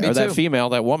okay. Me or that too. female,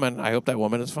 that woman. I hope that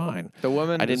woman is fine. The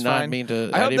woman. I did is not fine. mean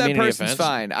to. I hope didn't that mean any person's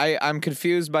offense. fine. I'm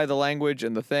confused by the language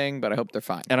and the thing, but I hope they're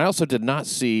fine. And I also did not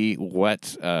see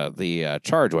what the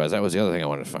charge was. That was the other thing I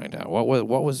wanted to find out.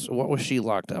 What was she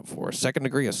locked up for?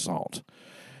 2nd-degree assault.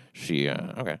 She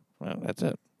okay. Well, that's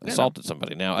it. Assaulted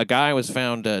somebody. Now, a guy was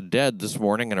found dead this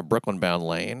morning in a Brooklyn-bound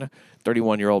lane.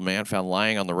 31-year-old man found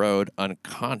lying on the road,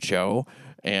 unconscio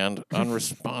and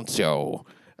unresponso.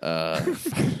 A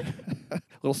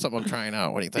little something I'm trying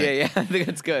out. What do you think? Yeah, I think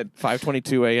it's good.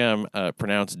 5:22 a.m.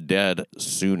 Pronounced dead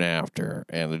soon after,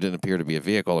 and there didn't appear to be a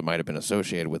vehicle that might have been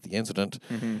associated with the incident.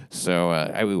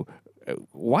 So,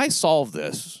 why solve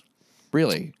this?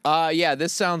 Really? Yeah,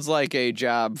 this sounds like a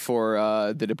job for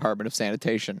the Department of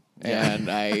Sanitation, and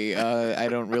I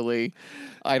don't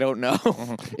know.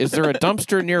 Is there a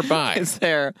dumpster nearby? Is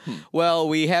there? Well,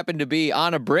 we happen to be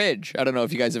on a bridge. I don't know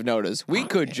if you guys have noticed. We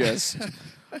could just.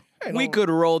 We could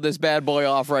roll this bad boy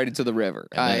off right into the river.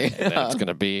 That's going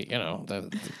to be,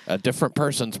 a different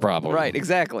person's problem. Right,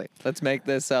 exactly. Let's make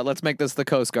this the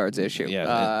Coast Guard's issue.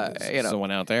 Yeah,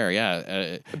 someone out there.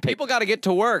 Yeah, people got to get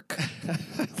to work.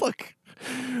 Look,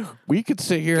 we could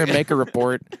sit here and make a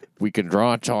report. We could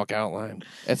draw a chalk outline.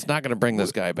 It's not going to bring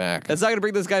this guy back. That's not going to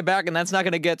bring this guy back, and that's not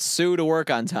going to get Sue to work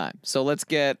on time. So let's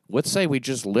say we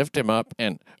just lift him up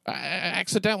and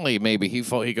accidentally maybe he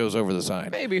goes over the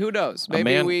side. Maybe, who knows?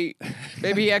 Maybe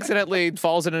he accidentally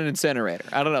falls in an incinerator.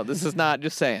 I don't know. This is not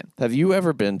just saying. Have you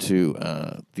ever been to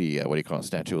the what do you call it,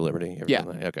 Statue of Liberty? Yeah.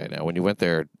 Okay. Now, when you went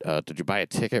there, did you buy a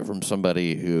ticket from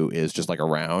somebody who is just like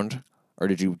around, or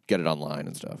did you get it online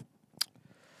and stuff?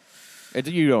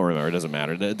 You don't remember. It doesn't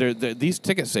matter. These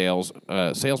ticket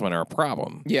salesmen are a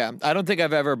problem. Yeah, I don't think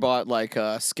I've ever bought like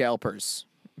scalpers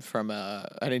from I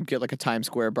didn't get like a Times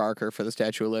Square barker for the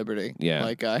Statue of Liberty. Yeah.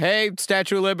 Like, hey,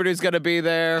 Statue of Liberty's going to be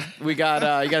there. We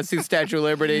got, you got to see the Statue of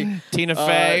Liberty. Tina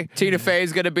Fey. Tina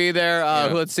Fey's going to be there.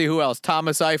 Let's see who else.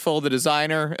 Thomas Eiffel, the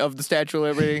designer of the Statue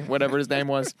of Liberty, whatever his name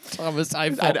was. Thomas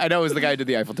Eiffel. I know it was the guy who did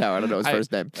the Eiffel Tower. I don't know his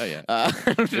first name. Oh, yeah.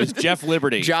 It was Jeff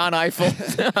Liberty. John Eiffel.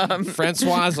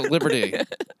 Francois Liberty.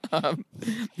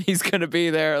 He's going to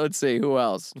be there. Let's see. Who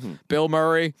else? Bill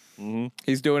Murray.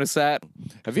 He's doing a set.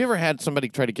 Have you ever had somebody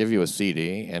try to give you a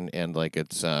CD and like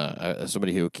it's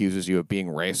somebody who accuses you of being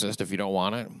racist if you don't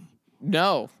want it?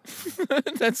 No.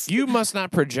 You must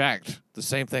not project the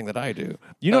same thing that I do.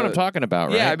 You know what I'm talking about,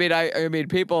 right? Yeah, I mean,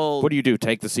 people. What do you do?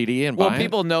 Take the CD and buy it? Well,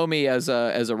 people know me as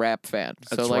a rap fan,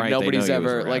 That's so like right, nobody's they know you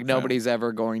as a ever rap fan. nobody's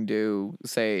ever going to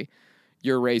say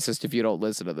you're racist if you don't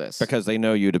listen to this. Because they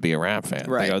know you to be a rap fan.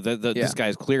 Right. They go, this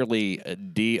guy's clearly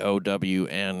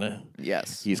DOWN.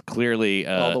 Yes. He's clearly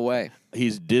all the way.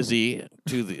 He's dizzy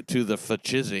to the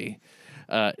fachizzy.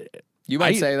 You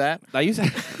might say that. I used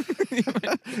to,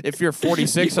 if you're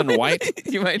 46 and white,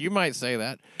 you might say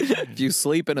that. If you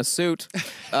sleep in a suit,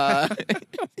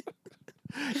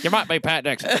 you might be Pat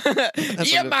Nixon.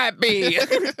 You might be.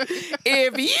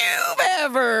 If you've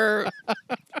ever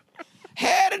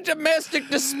had a domestic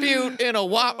dispute in a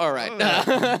all right.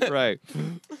 Right.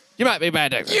 You might be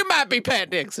Pat Nixon. You might be Pat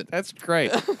Nixon. That's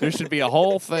great. There should be a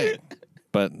whole thing.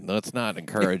 But let's not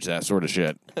encourage that sort of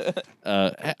shit.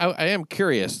 I am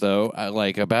curious, though,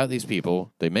 like about these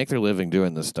people. They make their living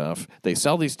doing this stuff. They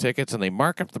sell these tickets and they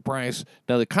mark up the price.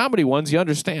 Now, the comedy ones, you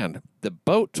understand. The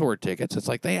boat tour tickets, it's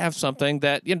like they have something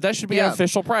that that should be an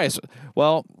official price.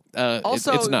 Well,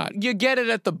 also, it's not. You get it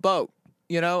at the boat.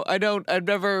 I've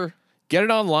never. Get it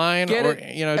online,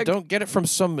 don't get it from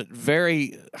some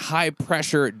very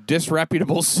high-pressure,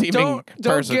 disreputable seeming person.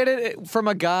 Don't get it from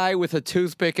a guy with a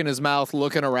toothpick in his mouth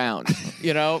looking around.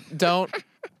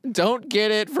 Don't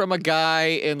get it from a guy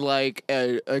in like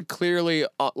a clearly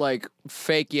like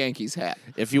fake Yankees hat.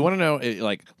 If you want to know,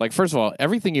 like first of all,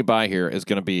 everything you buy here is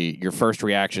going to be your first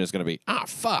reaction is going to be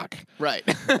fuck. Right.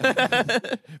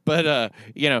 But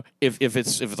if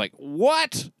it's like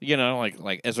what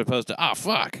like as opposed to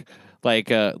fuck. Like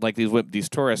these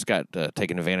tourists got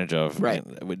taken advantage of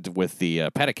with the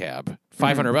pedicab,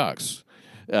 $500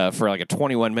 for like a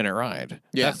 21-minute ride.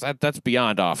 Yeah, that's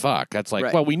beyond aw fuck. That's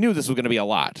like, well, we knew this was going to be a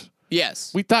lot.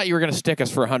 Yes, we thought you were going to stick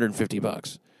us for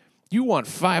 $150. You want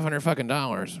 $500 fucking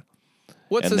dollars.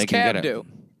 What's this cab do?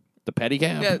 The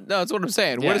pedicab? Yeah, no, that's what I'm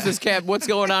saying. Yeah. What is this cab? What's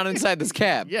going on inside this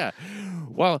cab? Yeah.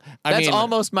 Well, that's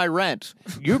almost my rent.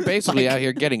 You're basically out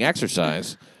here getting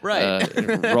exercise,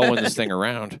 rolling this thing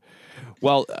around.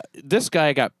 Well, this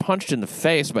guy got punched in the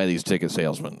face by these ticket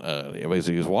salesmen. He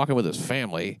was walking with his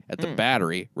family at the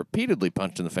Battery, repeatedly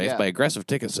punched in the face by aggressive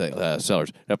ticket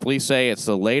sellers. Now, police say it's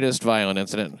the latest violent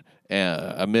incident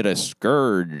amid a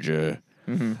scourge of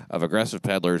aggressive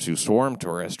peddlers who swarmed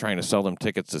tourists trying to sell them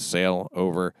tickets to sail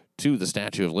over to the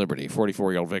Statue of Liberty.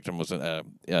 44-year-old victim was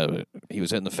he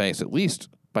was hit in the face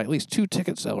by at least 2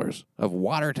 ticket sellers of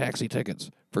water taxi tickets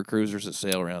for cruisers that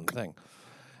sail around the thing.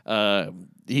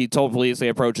 He told police they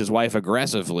approached his wife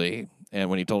aggressively, and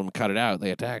when he told them to cut it out,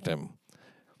 they attacked him.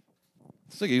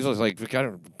 It's like he's like kind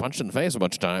of punched in the face a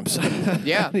bunch of times.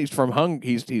 Yeah, he's from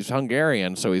he's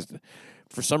Hungarian, so he's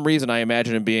for some reason I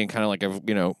imagine him being kind of like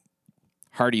a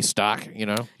hardy stock,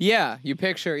 Yeah, you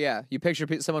picture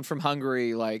someone from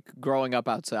Hungary like growing up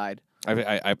outside.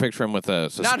 I picture him with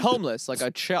not homeless, like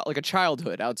a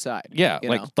childhood outside. Yeah,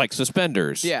 like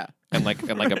suspenders. Yeah. And like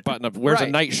a button up, wears a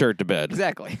nightshirt to bed.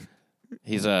 Exactly.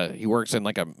 He works in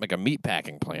like a meat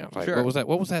packing plant. Like, sure.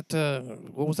 What was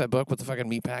that book with the fucking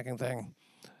meat packing thing?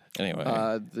 Anyway,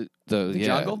 the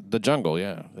Jungle. The Jungle.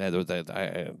 Yeah.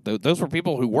 Those were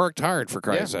people who worked hard, for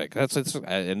Christ's sake.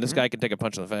 And this guy can take a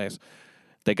punch in the face.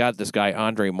 They got this guy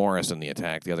Andre Morris in the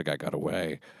attack. The other guy got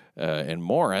away. And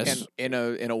Morris in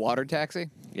a water taxi.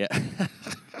 Yeah.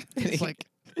 It's like,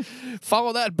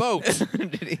 follow that boat.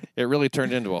 It really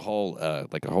turned into a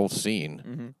whole scene.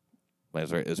 Mm-hmm.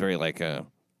 It was very like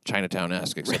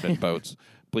Chinatown-esque, except in boats.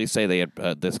 Police say they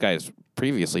had this guy's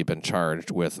previously been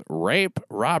charged with rape,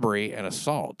 robbery, and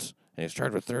assault, and he's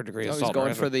charged with third-degree assault. He's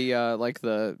going for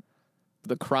the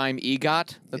crime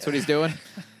EGOT. That's what he's doing.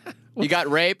 You got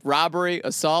rape, robbery,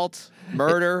 assault,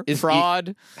 murder,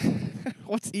 fraud.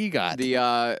 What's EGOT?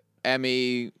 The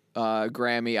Emmy,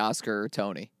 Grammy, Oscar,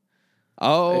 Tony.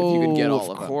 Oh, if you could get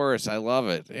all of course. I love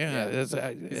it.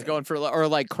 Yeah. He's going for, or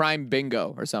like crime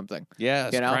bingo or something. Yeah,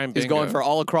 crime bingo. He's going for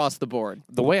all across the board.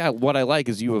 What I like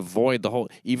is you avoid the whole,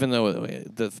 even though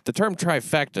the term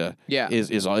trifecta is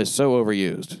so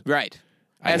overused. Right.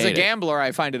 As a gambler,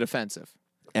 I find it offensive.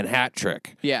 And hat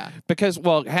trick. Yeah. Because,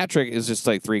 hat trick is just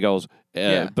like 3 goals.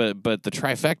 But the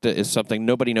trifecta is something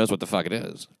nobody knows what the fuck it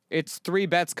is. It's 3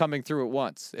 bets coming through at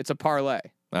once. It's a parlay.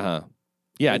 Uh-huh.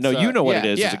 Yeah, you know what it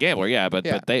is as a gambler.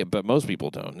 But most people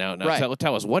don't. Now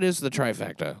tell us, what is the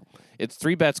trifecta? It's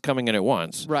 3 bets coming in at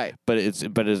once. Right. But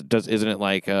isn't it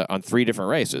like on 3 different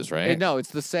races, right? No,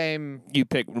 it's the same. You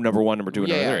pick number 1, number 2,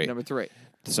 and number 3. Number 3.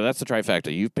 So that's the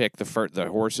trifecta. You pick the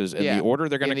horses in the order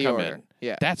they're going to come in.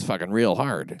 Yeah. That's fucking real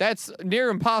hard. That's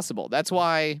near impossible. That's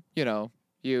why,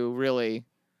 you really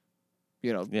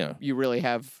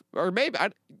have, or maybe,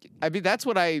 I mean, that's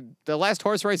what the last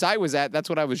horse race I was at, that's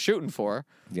what I was shooting for.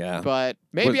 Yeah. But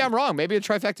maybe I'm wrong. Maybe a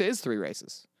trifecta is 3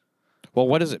 races. Well,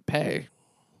 what does it pay?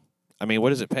 I mean,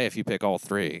 what does it pay if you pick all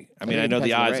 3? I mean, I know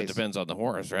the odds, it depends on the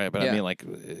horse, right? But I mean, like,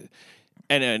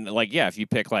 if you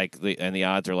pick the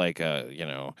odds are like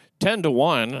 10 to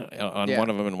 1 on one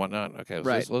of them and whatnot. Okay,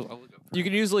 right. You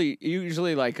can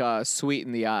usually like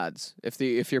sweeten the odds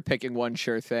if you're picking one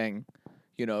sure thing.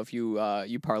 If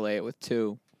you parlay it with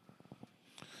 2.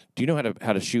 Do you know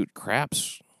how to shoot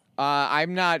craps?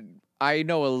 I'm not. I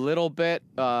know a little bit.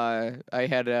 I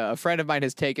had a friend of mine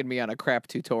has taken me on a crap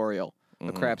tutorial,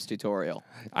 a craps tutorial.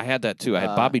 I had that too. I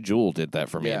had Bobby Jewell did that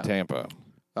for me in Tampa.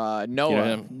 Noah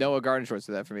Gardenshorts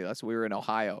did that for me. We were in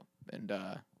Ohio, and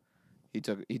he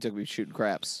took me shooting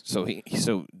craps. So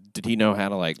did he know how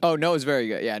to like? Oh, Noah's very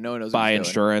good. Yeah, Noah knows. Buy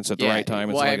insurance at the right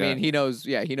time. Well, I mean, he knows.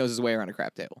 Yeah, he knows his way around a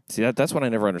crap table. See, that's what I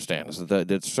never understand. Is that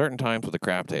there's certain times with a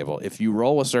crap table, if you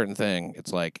roll a certain thing,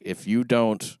 it's like if you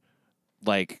don't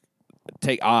like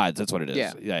take odds. That's what it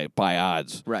is. Yeah, buy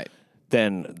odds. Right.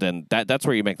 Then that's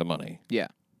where you make the money. Yeah.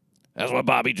 That's what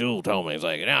Bobby Jewell told me. He's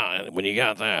like, when you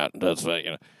got that, that's like,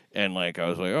 And like I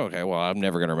was like, okay, well, I'm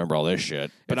never going to remember all this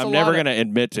shit. But I'm never going to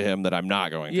admit to him that I'm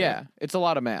not going to. Yeah, it's a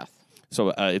lot of math.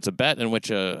 So it's a bet in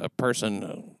which a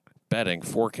person betting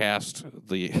forecasts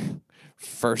the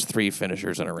first 3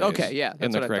 finishers in a race. Okay, yeah.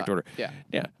 In the correct order. Yeah.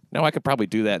 Yeah. Now, I could probably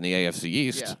do that in the AFC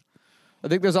East. Yeah. I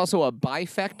think there's also a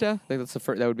bifecta. I think that's the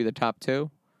first, that would be the top 2.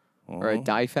 Or a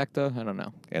difecta. I don't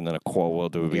know. And then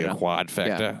there would be a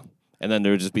quadfecta. Yeah. And then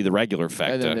there would just be the regular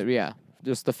fecta. And then,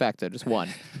 Just the fecta, just one.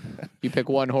 You pick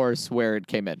one horse where it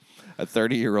came in. A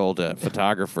 30-year-old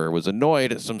photographer was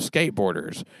annoyed at some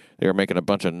skateboarders. They were making a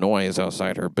bunch of noise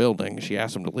outside her building. She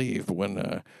asked them to leave.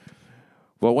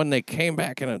 When they came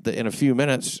back in a few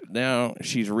minutes, now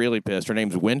she's really pissed. Her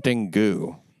name's Wenting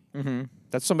Gu. Mm-hmm.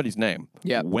 That's somebody's name.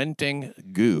 Yeah. Wenting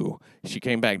Gu. She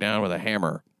came back down with a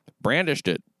hammer, brandished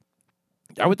it.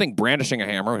 I would think brandishing a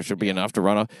hammer should be enough to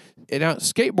run off. Now,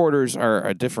 skateboarders are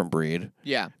a different breed.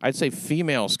 Yeah. I'd say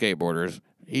female skateboarders,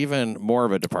 even more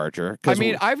of a departure. I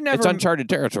mean, it's uncharted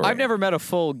territory. I've never met a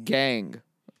full gang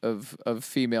of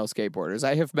female skateboarders.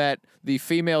 I have met the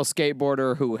female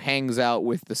skateboarder who hangs out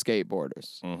with the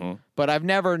skateboarders. Mm-hmm. But I've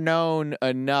never known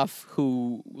enough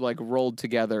who like rolled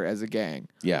together as a gang.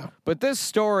 Yeah. But this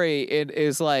story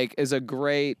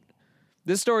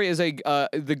This story is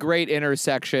the great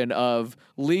intersection of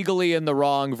legally in the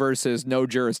wrong versus no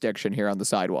jurisdiction here on the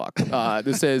sidewalk.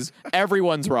 This is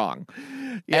everyone's wrong.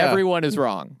 Yeah. Everyone is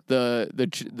wrong. The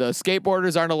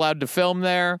skateboarders aren't allowed to film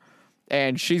there,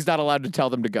 and she's not allowed to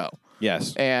tell them to go.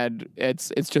 Yes. And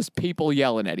it's just people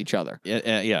yelling at each other.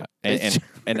 Yeah.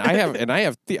 And I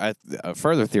have a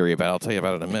further theory about it. I'll tell you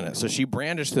about it in a minute. So she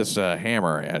brandished this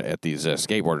hammer at these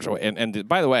skateboarders. And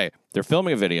by the way, they're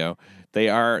filming a video. They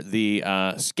are the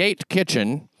Skate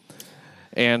Kitchen,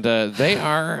 and they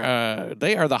are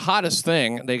the hottest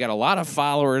thing. They got a lot of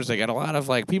followers. They got a lot of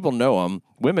people know them.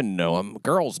 Women know them.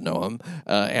 Girls know them.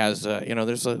 There's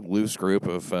a loose group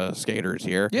of skaters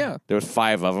here. Yeah, there was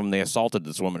 5 of them. They assaulted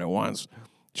this woman at once.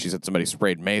 She said somebody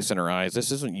sprayed mace in her eyes.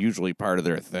 This isn't usually part of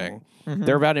their thing. Mm-hmm.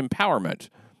 They're about empowerment.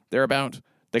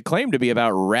 They claim to be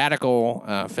about radical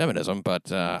feminism,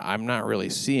 but I'm not really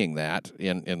seeing that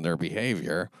in their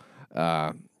behavior.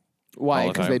 Why?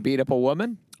 Because they beat up a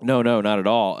woman? No, not at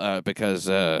all. Because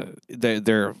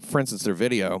they're, for instance, their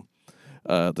video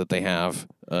that they have,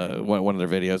 one of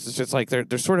their videos, it's just like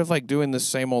they're sort of like doing this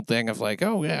same old thing of like,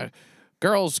 oh yeah,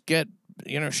 girls get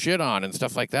shit on and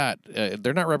stuff like that.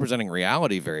 They're not representing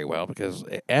reality very well, because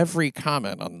every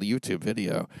comment on the YouTube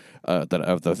video of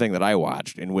the thing that I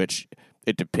watched, in which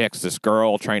it depicts this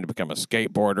girl trying to become a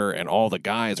skateboarder, and all the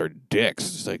guys are dicks.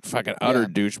 It's like fucking utter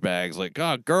douchebags. Like,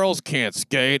 oh, girls can't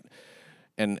skate.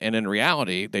 And in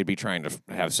reality, they'd be trying to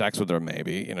have sex with her,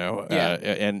 maybe,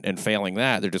 and failing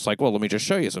that, they're just like, well, let me just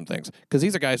show you some things. Because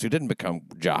these are guys who didn't become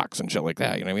jocks and shit like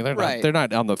that. You know what I mean? They're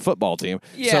not on the football team.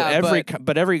 Yeah,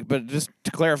 but just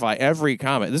to clarify, every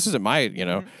comment, this isn't my,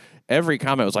 mm-hmm. Every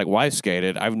comment was like, wife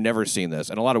skated. I've never seen this.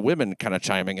 And a lot of women kind of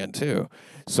chiming in, too.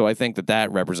 So I think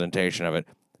that representation of it.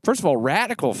 First of all,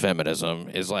 radical feminism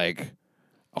is like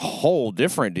a whole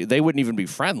different... They wouldn't even be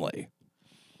friendly.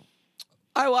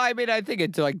 I mean, I think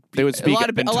it's like... They would speak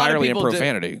entirely in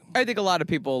profanity. I think a lot of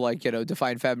people,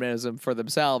 define feminism for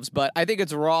themselves. But I think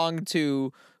it's wrong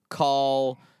to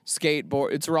call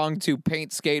it's wrong to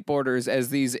paint skateboarders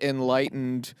as these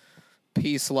enlightened,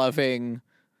 peace-loving...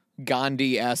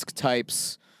 Gandhi-esque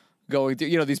types going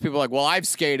through, these people are like, well, I've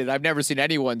skated. I've never seen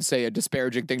anyone say a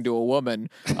disparaging thing to a woman.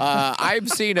 I've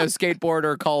seen a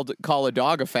skateboarder call a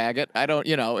dog a faggot. I don't,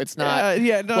 it's not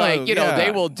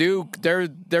they will do,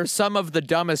 they're some of the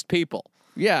dumbest people.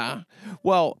 Yeah.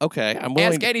 Well, okay. I'm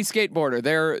willing Ask any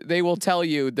skateboarder. They will tell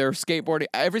you they're skateboarding.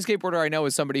 Every skateboarder I know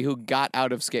is somebody who got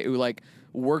out of who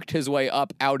worked his way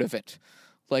up out of it.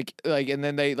 And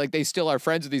then they still are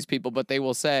friends with these people, but they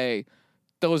will say,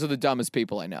 those are the dumbest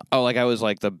people I know. Oh, I was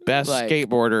the best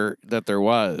skateboarder that there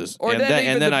was.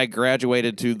 Then I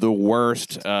graduated to the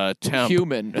worst temp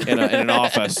human in an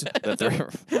office.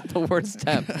 The worst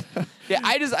temp. Yeah,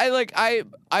 I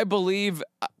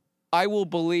will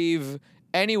believe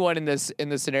anyone in this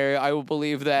scenario. I will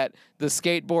believe that the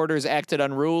skateboarders acted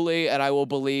unruly, and I will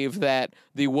believe that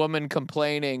the woman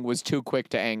complaining was too quick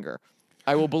to anger.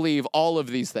 I will believe all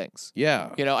of these things. Yeah.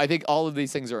 I think all of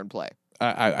these things are in play.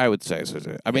 I would say so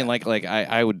too. I mean,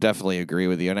 I would definitely agree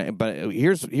with you. But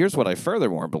here's what I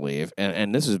furthermore believe,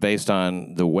 and this is based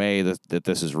on the way that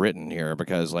this is written here,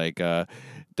 because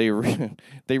they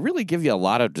really give you a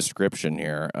lot of description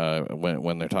here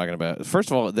when they're talking about.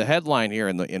 First of all, the headline here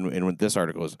in this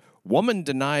article is "Woman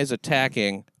denies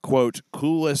attacking quote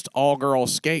coolest all-girl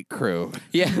skate crew."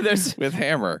 Yeah, there's with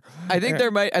hammer. I think there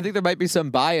might be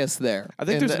some bias there. I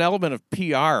think there's an element of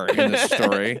PR in this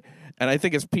story. And I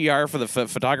think it's PR for the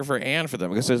photographer and for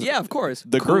them. Because yeah, of course.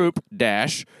 The group,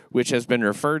 Dash, which has been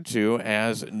referred to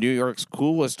as New York's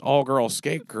coolest all-girl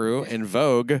skate crew in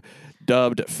Vogue,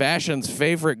 dubbed fashion's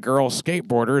favorite girl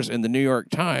skateboarders in the New York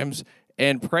Times,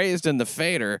 and praised in the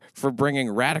Fader for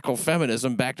bringing radical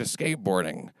feminism back to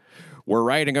skateboarding. We're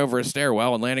riding over a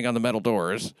stairwell and landing on the metal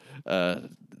doors.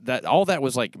 that all that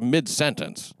was like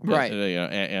mid-sentence. Right.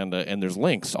 And there's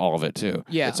links, all of it, too.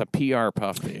 Yeah. It's a PR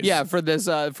puff piece. Yeah, for this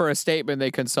for a statement,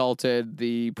 they consulted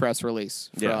the press release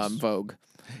from Vogue.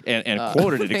 And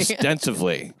quoted it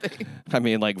extensively. I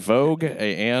mean, like Vogue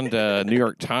and New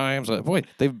York Times. Boy,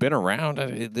 they've been around.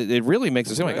 It really makes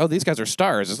it seem like, oh, these guys are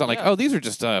stars. It's not like, oh, these are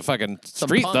just fucking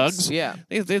street thugs. Yeah.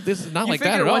 This is not You like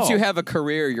that figure at all. once you have a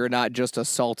career, you're not just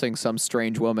assaulting some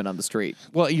strange woman on the street.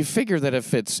 Well, you figure that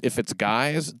if it's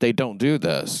guys, they don't do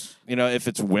this. You know, if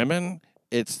it's women,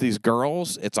 it's these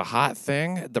girls. It's a hot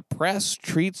thing. The press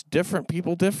treats different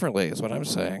people differently, is what I'm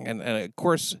saying. And of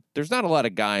course, there's not a lot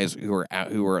of guys who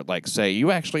are like, say,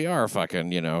 you actually are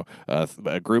fucking,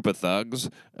 a group of thugs,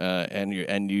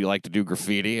 and you like to do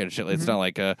graffiti and shit. It's not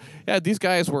like, these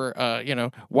guys were,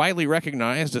 widely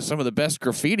recognized as some of the best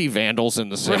graffiti vandals in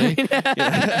the city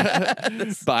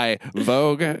by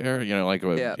Vogue,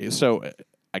 or so.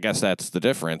 I guess that's the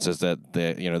difference, is that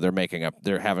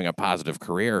they're having a positive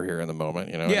career here in the moment.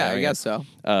 Yeah, I guess so.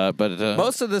 But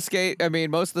most of the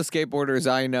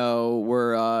skateboarders I know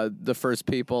were the first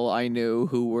people I knew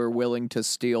who were willing to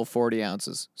steal 40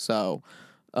 ounces. So,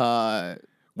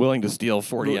 willing to steal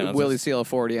 40 ounces. Willing to steal a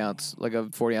 40 ounce, like a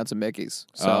 40 ounce of Mickey's.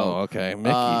 So, okay,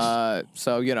 Mickey's.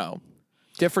 So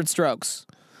different strokes.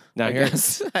 Now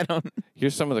I don't.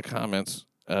 Here's some of the comments.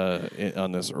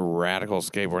 On this radical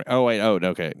skateboard. Oh wait. Oh,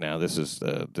 okay. Now this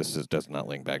does not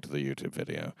link back to the YouTube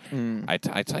video. I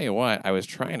tell you what. I was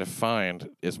trying to find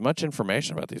as much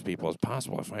information about these people as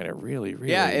possible. I find it really,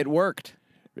 really. Yeah, it worked.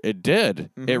 It did.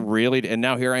 It really. And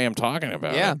now here I am talking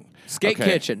about it. Skate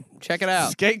Kitchen. Check it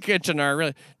out. Skate Kitchen are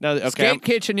really now. Okay, Skate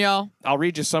Kitchen, y'all. I'll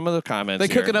read you some of the comments.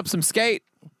 They're cooking up some skate.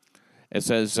 It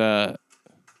says. It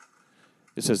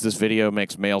says this video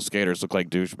makes male skaters look like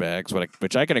douchebags,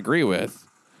 which I can agree with.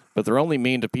 But they're only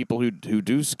mean to people who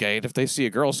do skate. If they see a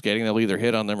girl skating, they'll either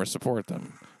hit on them or support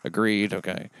them. Agreed.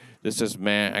 Okay. This says,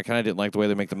 man, I kind of didn't like the way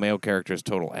they make the male characters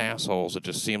total assholes. It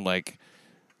just seemed like,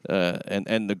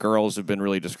 and the girls have been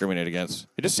really discriminated against.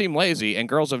 It just seemed lazy, and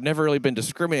girls have never really been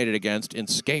discriminated against in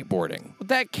skateboarding.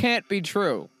 That can't be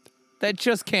true. That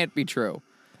just can't be true.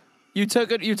 You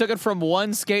took it from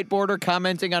one skateboarder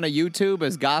commenting on a YouTube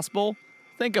as gospel?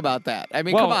 Think about that. I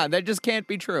mean, come on. That just can't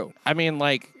be true. I mean,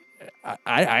 like...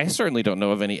 I certainly don't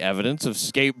know of any evidence of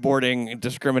skateboarding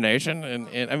discrimination, and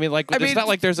I mean, it's not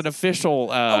like there's an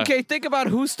official. Okay, think about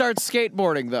who starts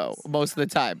skateboarding though most of the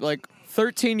time, like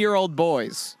 13-year-old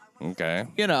boys. Okay.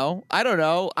 I don't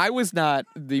know. I was not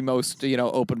the most,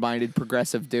 open-minded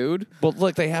progressive dude. But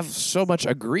look, they have so much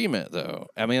agreement, though.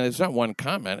 I mean, it's not one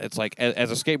comment. It's like,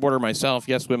 as a skateboarder myself,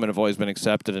 yes, women have always been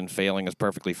accepted, and failing is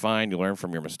perfectly fine. You learn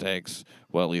from your mistakes.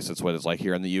 Well, at least it's what it's like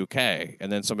here in the UK.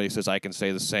 And then somebody says, I can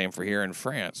say the same for here in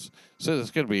France. So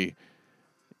this could be,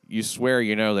 you swear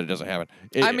you know that it doesn't happen.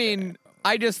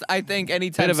 I think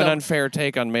anytime bit of an unfair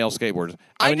take on male skateboarders.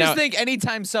 I think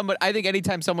anytime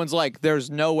someone's like, there's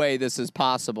no way this is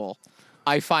possible,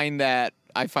 I find that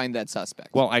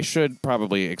suspect. Well, I should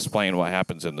probably explain what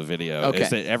happens in the video. Okay.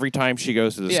 Is that every time she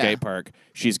goes to the skate park,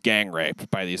 she's gang raped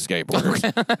by these skateboarders.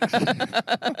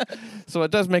 So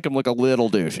it does make him look a little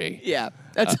douchey. Yeah,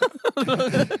 that's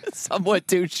somewhat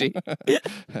douchey.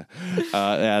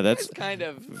 That's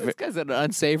this guy's an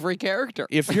unsavory character.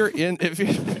 If you're in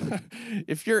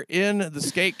the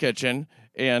skate kitchen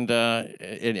and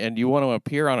you want to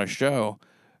appear on a show.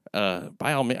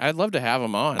 By all means, I'd love to have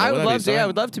them on. I would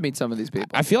love to meet some of these people.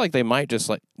 I feel like they might just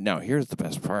like. Now, here's the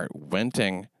best part: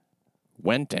 Wenting,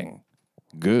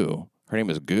 Goo. Her name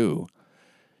is Goo.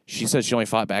 She says she only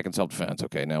fought back in self-defense.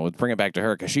 Okay, now we'll bring it back to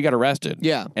her because she got arrested.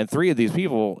 Yeah, and 3 of these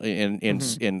people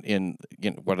in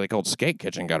what are they called? Skate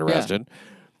Kitchen got arrested. Yeah.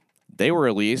 They were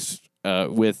released.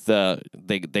 With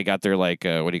they got their what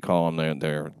do you call them,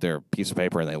 their piece of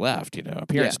paper, and they left,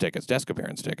 appearance tickets, desk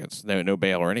appearance tickets, no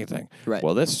bail or anything. Right.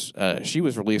 Well, this she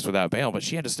was released without bail, but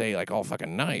she had to stay like all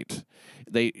fucking night.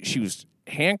 She was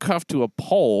handcuffed to a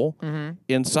pole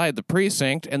inside the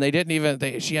precinct, and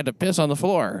she had to piss on the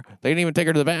floor. They didn't even take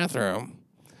her to the bathroom,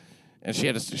 and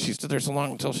she stood there so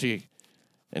long until she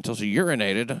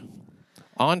urinated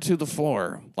onto the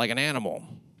floor like an animal.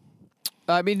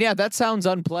 I mean, yeah, that sounds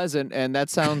unpleasant, and that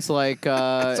sounds like...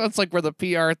 sounds like where the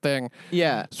PR thing...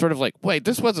 Yeah. Sort of like, wait,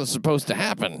 this wasn't supposed to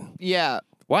happen. Yeah.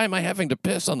 Why am I having to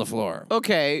piss on the floor?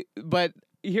 Okay, but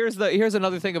here's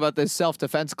another thing about this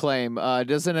self-defense claim.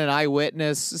 Doesn't an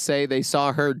eyewitness say they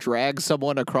saw her drag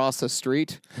someone across the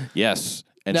street? Yes.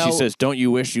 And she says, don't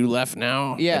you wish you left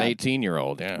now? Yeah. An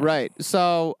 18-year-old, yeah. Right.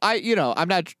 So, I'm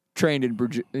not... trained in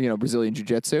Brazilian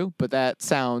Jiu-Jitsu, but that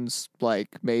sounds like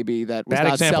maybe that was bad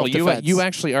not example. self-defense. You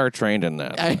actually are trained in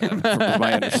that, from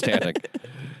my understanding.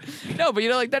 No, but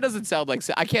like that doesn't sound like.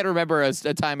 I can't remember a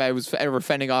time I was ever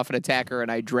fending off an attacker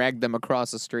and I dragged them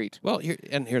across the street. Well,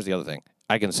 here's the other thing.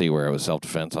 I can see where it was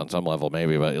self-defense on some level,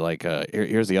 maybe, but like,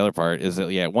 here's the other part: is that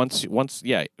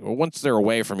once they're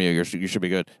away from you, you should be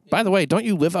good. By the way, don't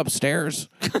you live upstairs?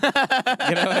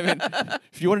 I mean,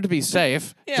 if you wanted to be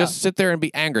safe, just sit there and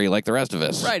be angry like the rest of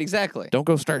us. Right, exactly. Don't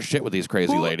go start shit with these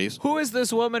crazy ladies. Who is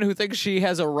this woman who thinks she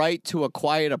has a right to a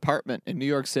quiet apartment in New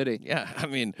York City? Yeah, I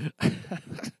mean,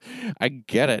 I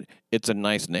get it. It's a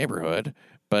nice neighborhood.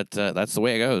 But that's the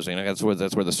way it goes. That's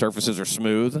where the surfaces are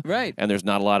smooth. Right. And there's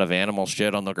not a lot of animal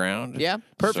shit on the ground. Yeah.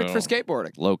 Perfect for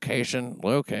skateboarding. Location,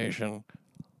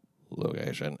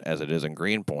 as it is in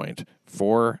Greenpoint.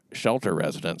 4 shelter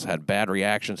residents had bad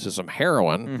reactions to some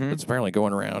heroin that's apparently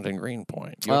going around in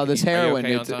Greenpoint. This heroin,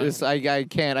 I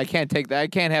can't take that. I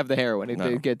can't have the heroin.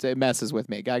 It messes with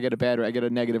me. I get a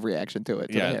negative reaction to it.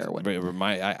 To the heroin.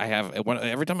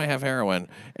 Every time I have heroin,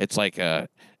 it's like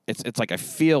It's like I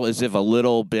feel as if a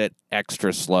little bit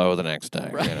extra slow the next day.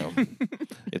 Right.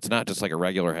 It's not just like a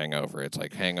regular hangover. It's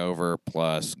like hangover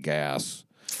plus gas.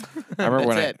 I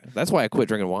remember that's why I quit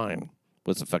drinking wine.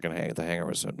 Was the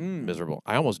hangover was so miserable.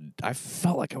 I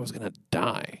felt like I was gonna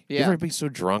die. Yeah. You ever be so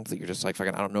drunk that you're just like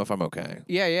fucking I don't know if I'm okay.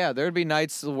 Yeah. There'd be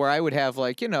nights where I would have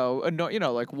like like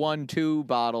 1-2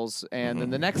 bottles, and then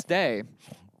the next day.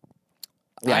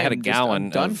 Yeah, I had a gallon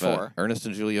done of for. Ernest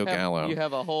and Julio Gallo. You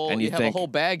have a whole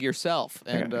bag yourself,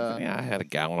 and I had a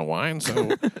gallon of wine, so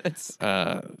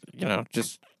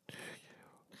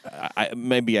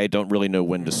maybe I don't really know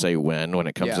when to say when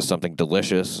it comes to something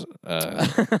delicious,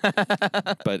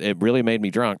 but it really made me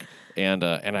drunk, and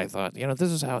I thought, this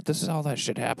is how that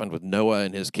shit happened with Noah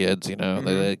and his kids.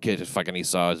 The kid just he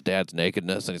saw his dad's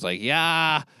nakedness, and he's like,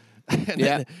 yeah,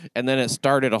 and then it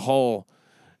started a whole.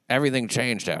 Everything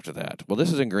changed after that. Well,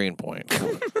 this is in Greenpoint.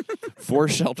 4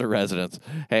 shelter residents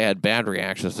had bad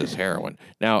reactions to this heroin.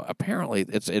 Now, apparently,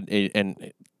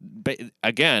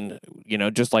 again,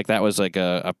 just like that was like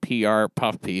a PR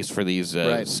puff piece for these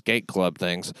skate club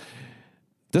things.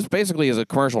 This basically is a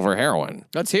commercial for heroin.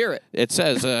 Let's hear it. It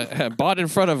says, bought in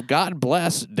front of God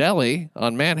Bless Deli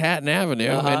on Manhattan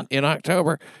Avenue in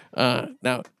October.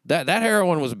 Now, that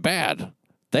heroin was bad,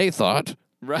 they thought.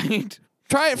 Right.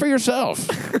 Try it for yourself.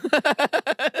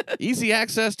 Easy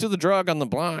access to the drug on the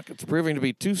block. It's proving to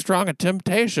be too strong a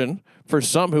temptation for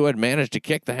some who had managed to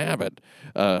kick the habit.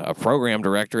 A program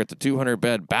director at the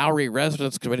 200-bed Bowery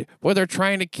Residence Committee. Boy, they're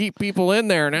trying to keep people in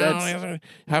there now.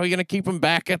 How are you going to keep them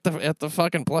back at the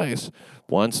fucking place?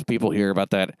 Once people hear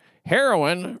about that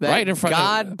heroin right in front of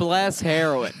God bless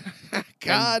heroin.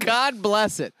 God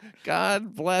bless it.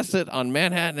 God bless it on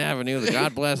Manhattan Avenue, the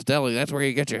God Bless Deli. That's where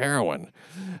you get your heroin.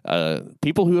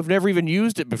 People who have never even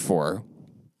used it before.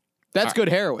 That's good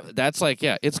heroin. That's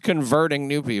it's converting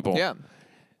new people. Yeah.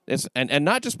 It's and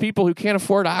not just people who can't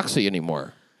afford Oxy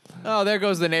anymore. Oh, there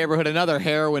goes the neighborhood. Another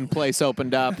heroin place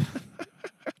opened up.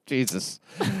 Jesus.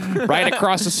 Right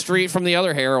across the street from the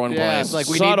other heroin place. It's like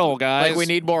guys. Like we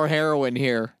need more heroin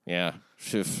here. Yeah.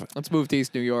 Let's move to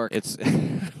East New York.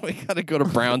 We got to go to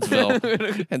Brownsville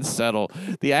and settle.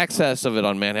 The access of it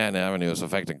on Manhattan Avenue is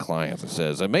affecting clients. It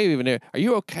says, maybe even are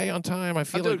you okay on time? I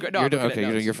feel like you're doing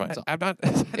okay. You're fine. I'm not. I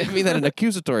didn't mean that in an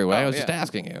accusatory way. I was just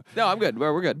asking you. No, I'm good.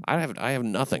 We're good. I have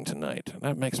nothing tonight.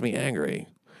 That makes me angry.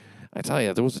 I tell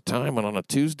you, there was a time when on a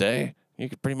Tuesday you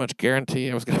could pretty much guarantee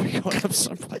I was going to be going up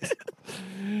someplace.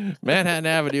 Manhattan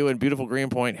Avenue in beautiful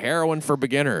Greenpoint, heroin for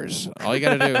beginners. All you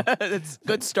got to do. It's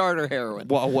good starter heroin.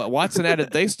 Well, Watson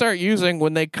added, they start using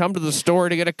when they come to the store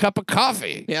to get a cup of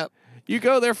coffee. Yep. You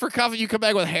go there for coffee, you come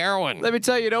back with heroin. Let me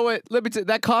tell you,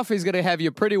 that coffee's going to have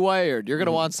you pretty wired. You're going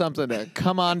to want something to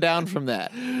come on down from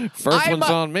that. First one's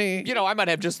on me. I might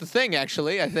have just the thing,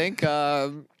 actually, I think.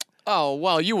 You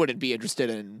wouldn't be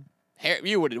interested in...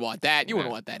 You wouldn't want that. You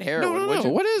wouldn't want that heroin, would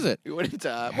you? What is it? You wouldn't.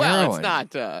 Well, it's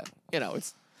not.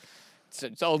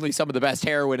 It's only some of the best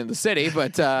heroin in the city,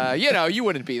 but you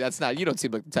wouldn't be. That's not. You don't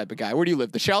seem like the type of guy. Where do you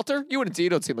live? The shelter? You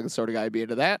don't seem like the sort of guy who'd be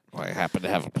into that. Well, I happen to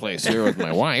have a place here with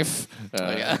my wife.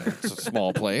 It's a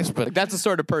small place, but that's the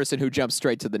sort of person who jumps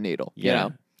straight to the needle. Yeah.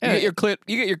 You get your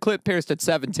clit pierced at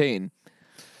 17.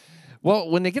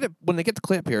 Well, when they get the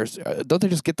clit pierced, don't they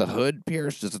just get the hood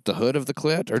pierced? Is it the hood of the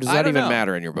clit, or does that even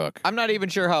matter in your book? I'm not even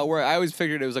sure how it works. I always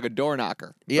figured it was like a door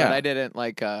knocker. Yeah, but I didn't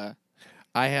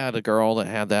I had a girl that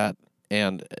had that,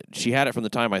 and she had it from the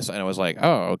time I was like,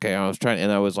 oh, okay. I was trying,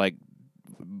 and I was like,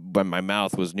 when my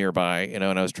mouth was nearby, and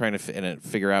I was trying to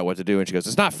figure out what to do, and she goes,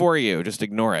 "It's not for you. Just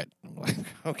ignore it." I'm like,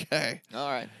 okay, all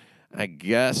right, I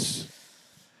guess.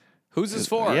 Who's this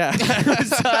for? Yeah.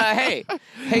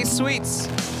 Hey, sweets.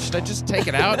 Should I just take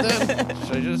it out then?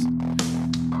 Should I just...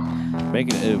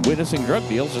 witnessing drug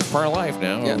deals is part of life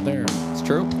now over there. It's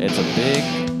true. It's a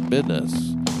big business.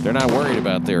 They're not worried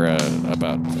about their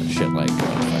about shit like you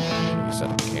set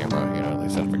up a camera. You know, they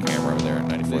set up a camera over there at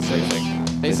 94th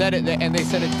Precinct. They said it, and they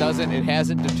said it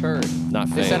hasn't deterred. Not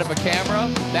They set up a camera.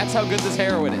 That's how good this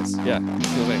heroin is. Yeah.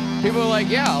 People are like,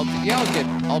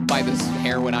 I'll buy this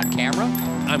heroin on camera.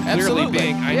 I'm clearly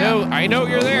being. I know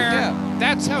you're there. Yeah.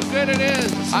 That's how good it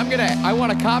is. I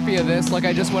want a copy of this, like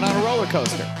I just went on a roller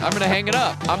coaster. I'm gonna hang it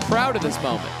up. I'm proud of this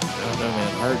moment. I don't know,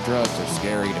 man. Hard drugs are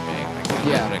scary to me.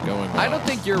 I don't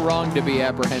think you're wrong to be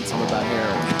apprehensive about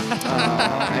heroin. I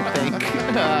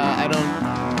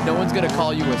think no one's gonna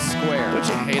call you a square. Don't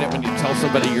you hate it when you tell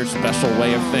somebody your special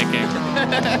way of thinking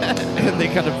and they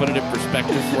kind of put it in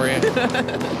perspective for you?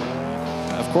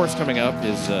 Of course, coming up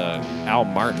is Al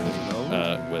Martin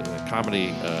with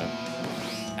comedy.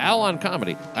 Al on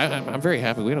comedy. I'm very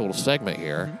happy. We had a little segment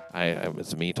here.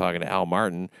 It's me talking to Al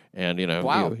Martin, and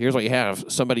here's what you have: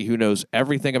 somebody who knows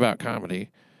everything about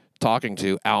comedy talking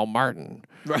to Al Martin.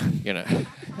 Right.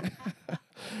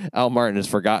 Al Martin has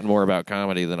forgotten more about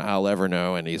comedy than I'll ever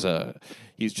know, and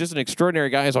he's just an extraordinary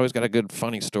guy. He's always got a good,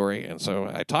 funny story, and so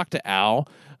I talked to Al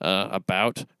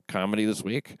about comedy this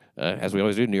week, as we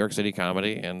always do, New York City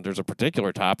comedy, and there's a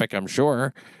particular topic, I'm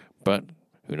sure, but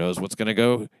who knows what's going to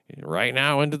go right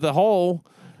now into the hole.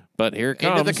 But here it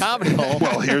comes. Into the comedy hole.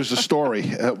 Well, here's the story.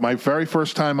 My very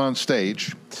first time on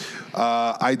stage,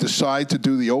 I decide to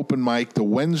do the open mic, the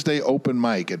Wednesday open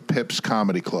mic at Pip's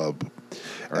Comedy Club.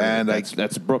 Right, and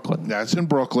that's Brooklyn. That's in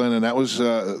Brooklyn, and that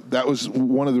was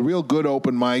one of the real good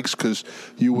open mics because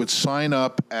you would sign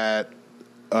up at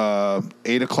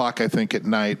 8 o'clock, I think, at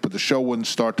night, but the show wouldn't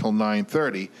start till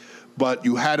 9:30. But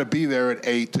you had to be there at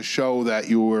 8 to show that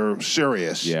you were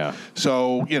serious. Yeah.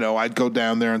 So, I'd go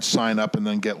down there and sign up and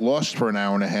then get lost for an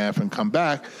hour and a half and come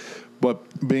back. But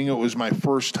being it was my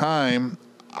first time,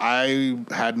 I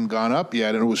hadn't gone up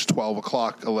yet, and it was 12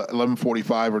 o'clock,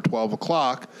 11:45 or 12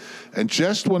 o'clock. And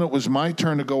just when it was my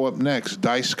turn to go up next,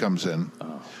 Dice comes in.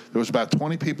 Oh. There was about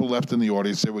 20 people left in the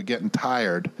audience. They were getting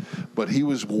tired, but he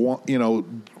was,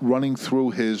 running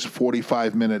through his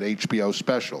 45-minute HBO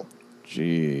special.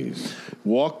 Jeez.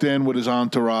 Walked in with his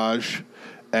entourage,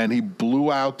 and he blew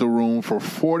out the room for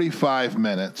 45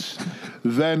 minutes.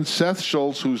 Then Seth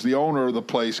Schultz, who's the owner of the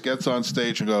place, gets on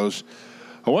stage and goes,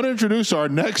 I want to introduce our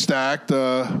next act.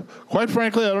 Quite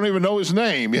frankly, I don't even know his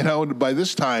name. And by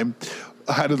this time,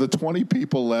 out of the 20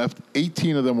 people left,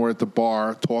 18 of them were at the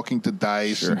bar talking to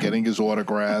Dice and getting his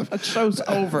autograph. That show's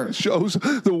over.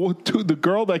 The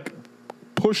girl that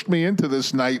pushed me into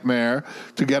this nightmare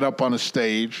to get up on a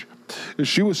stage,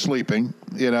 she was sleeping,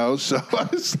 so I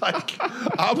was like,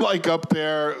 I'm like up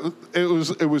there. It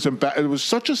was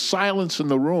such a silence in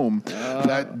the room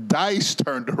that Dice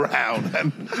turned around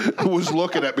and was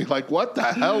looking at me like, what the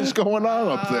hell's going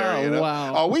on up there?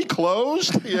 Wow. Are we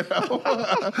closed?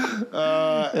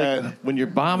 And when you're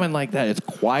bombing like that, it's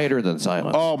quieter than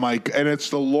silence. Oh and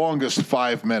it's the longest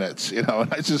 5 minutes, and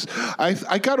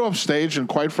I got off stage, and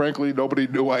quite frankly, nobody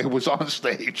knew I was on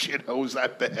stage. It was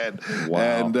that bad. Wow.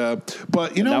 And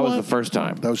but that was the first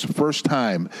time. That was the first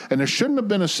time, and there shouldn't have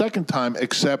been a second time.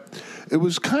 Except it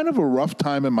was kind of a rough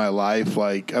time in my life.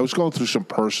 Like, I was going through some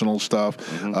personal stuff.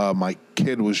 Mm-hmm. My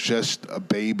kid was just a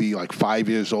baby, like 5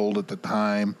 years old at the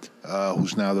time,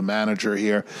 who's now the manager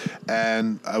here,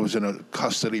 and I was in a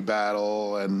custody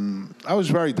battle, and I was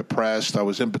very depressed. I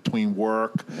was in between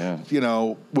work,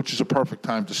 which is a perfect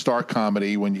time to start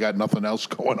comedy when you got nothing else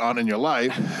going on in your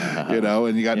life,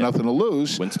 and you got nothing to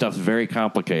lose. When stuff's very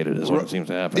complicated is what seems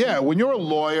to happen. Yeah, when you're a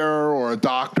lawyer or a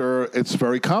doctor, it's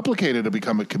very complicated to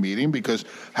become a comedian because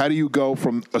how do you go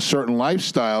from a certain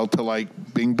lifestyle to like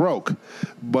being broke?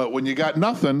 But when you got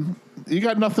nothing, you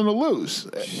got nothing to lose.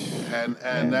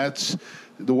 And that's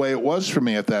the way it was for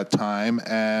me at that time.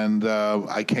 And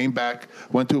I came back,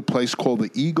 went to a place called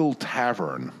the Eagle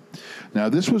Tavern. Now,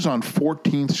 this was on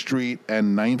 14th Street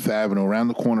and 9th Avenue, around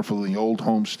the corner from the old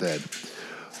Homestead.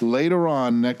 Later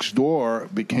on, next door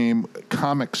became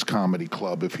Comics Comedy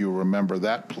Club, if you remember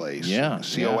that place. Yeah.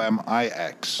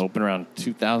 COMIX. Opened around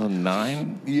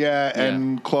 2009? Yeah,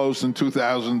 and closed in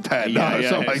 2010.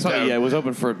 Something like that. Yeah, it was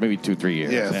open for maybe 2-3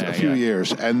 years. Yeah, a few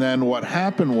years. And then what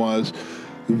happened was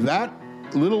that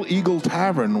Little Eagle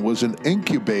Tavern was an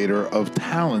incubator of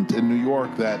talent in New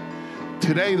York that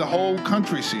today the whole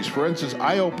country sees. For instance,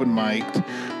 I open mic'd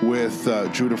with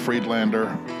Judah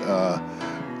Friedlander.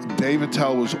 Dave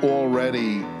Attell was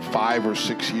already 5 or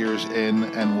 6 years in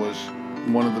and was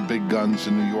one of the big guns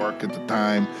in New York at the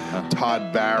time.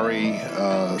 Todd Barry,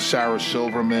 Sarah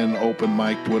Silverman open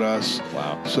mic'd with us.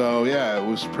 Wow. So, yeah, it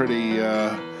was pretty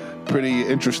pretty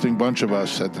interesting bunch of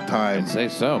us at the time. I'd say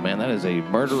so, man. That is a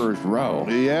murderer's row.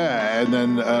 Yeah, and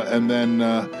then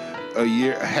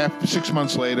 6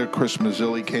 months later, Chris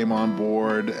Mazzilli came on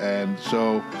board, and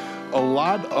so a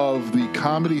lot of the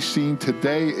comedy scene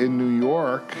today in New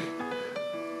York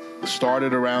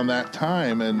started around that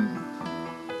time, and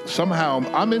somehow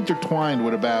I'm intertwined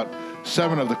with about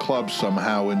 7 of the clubs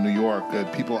somehow in New York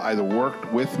that people either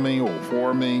worked with me or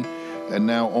for me and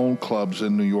now own clubs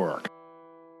in New York.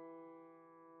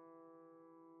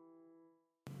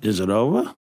 Is it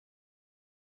over?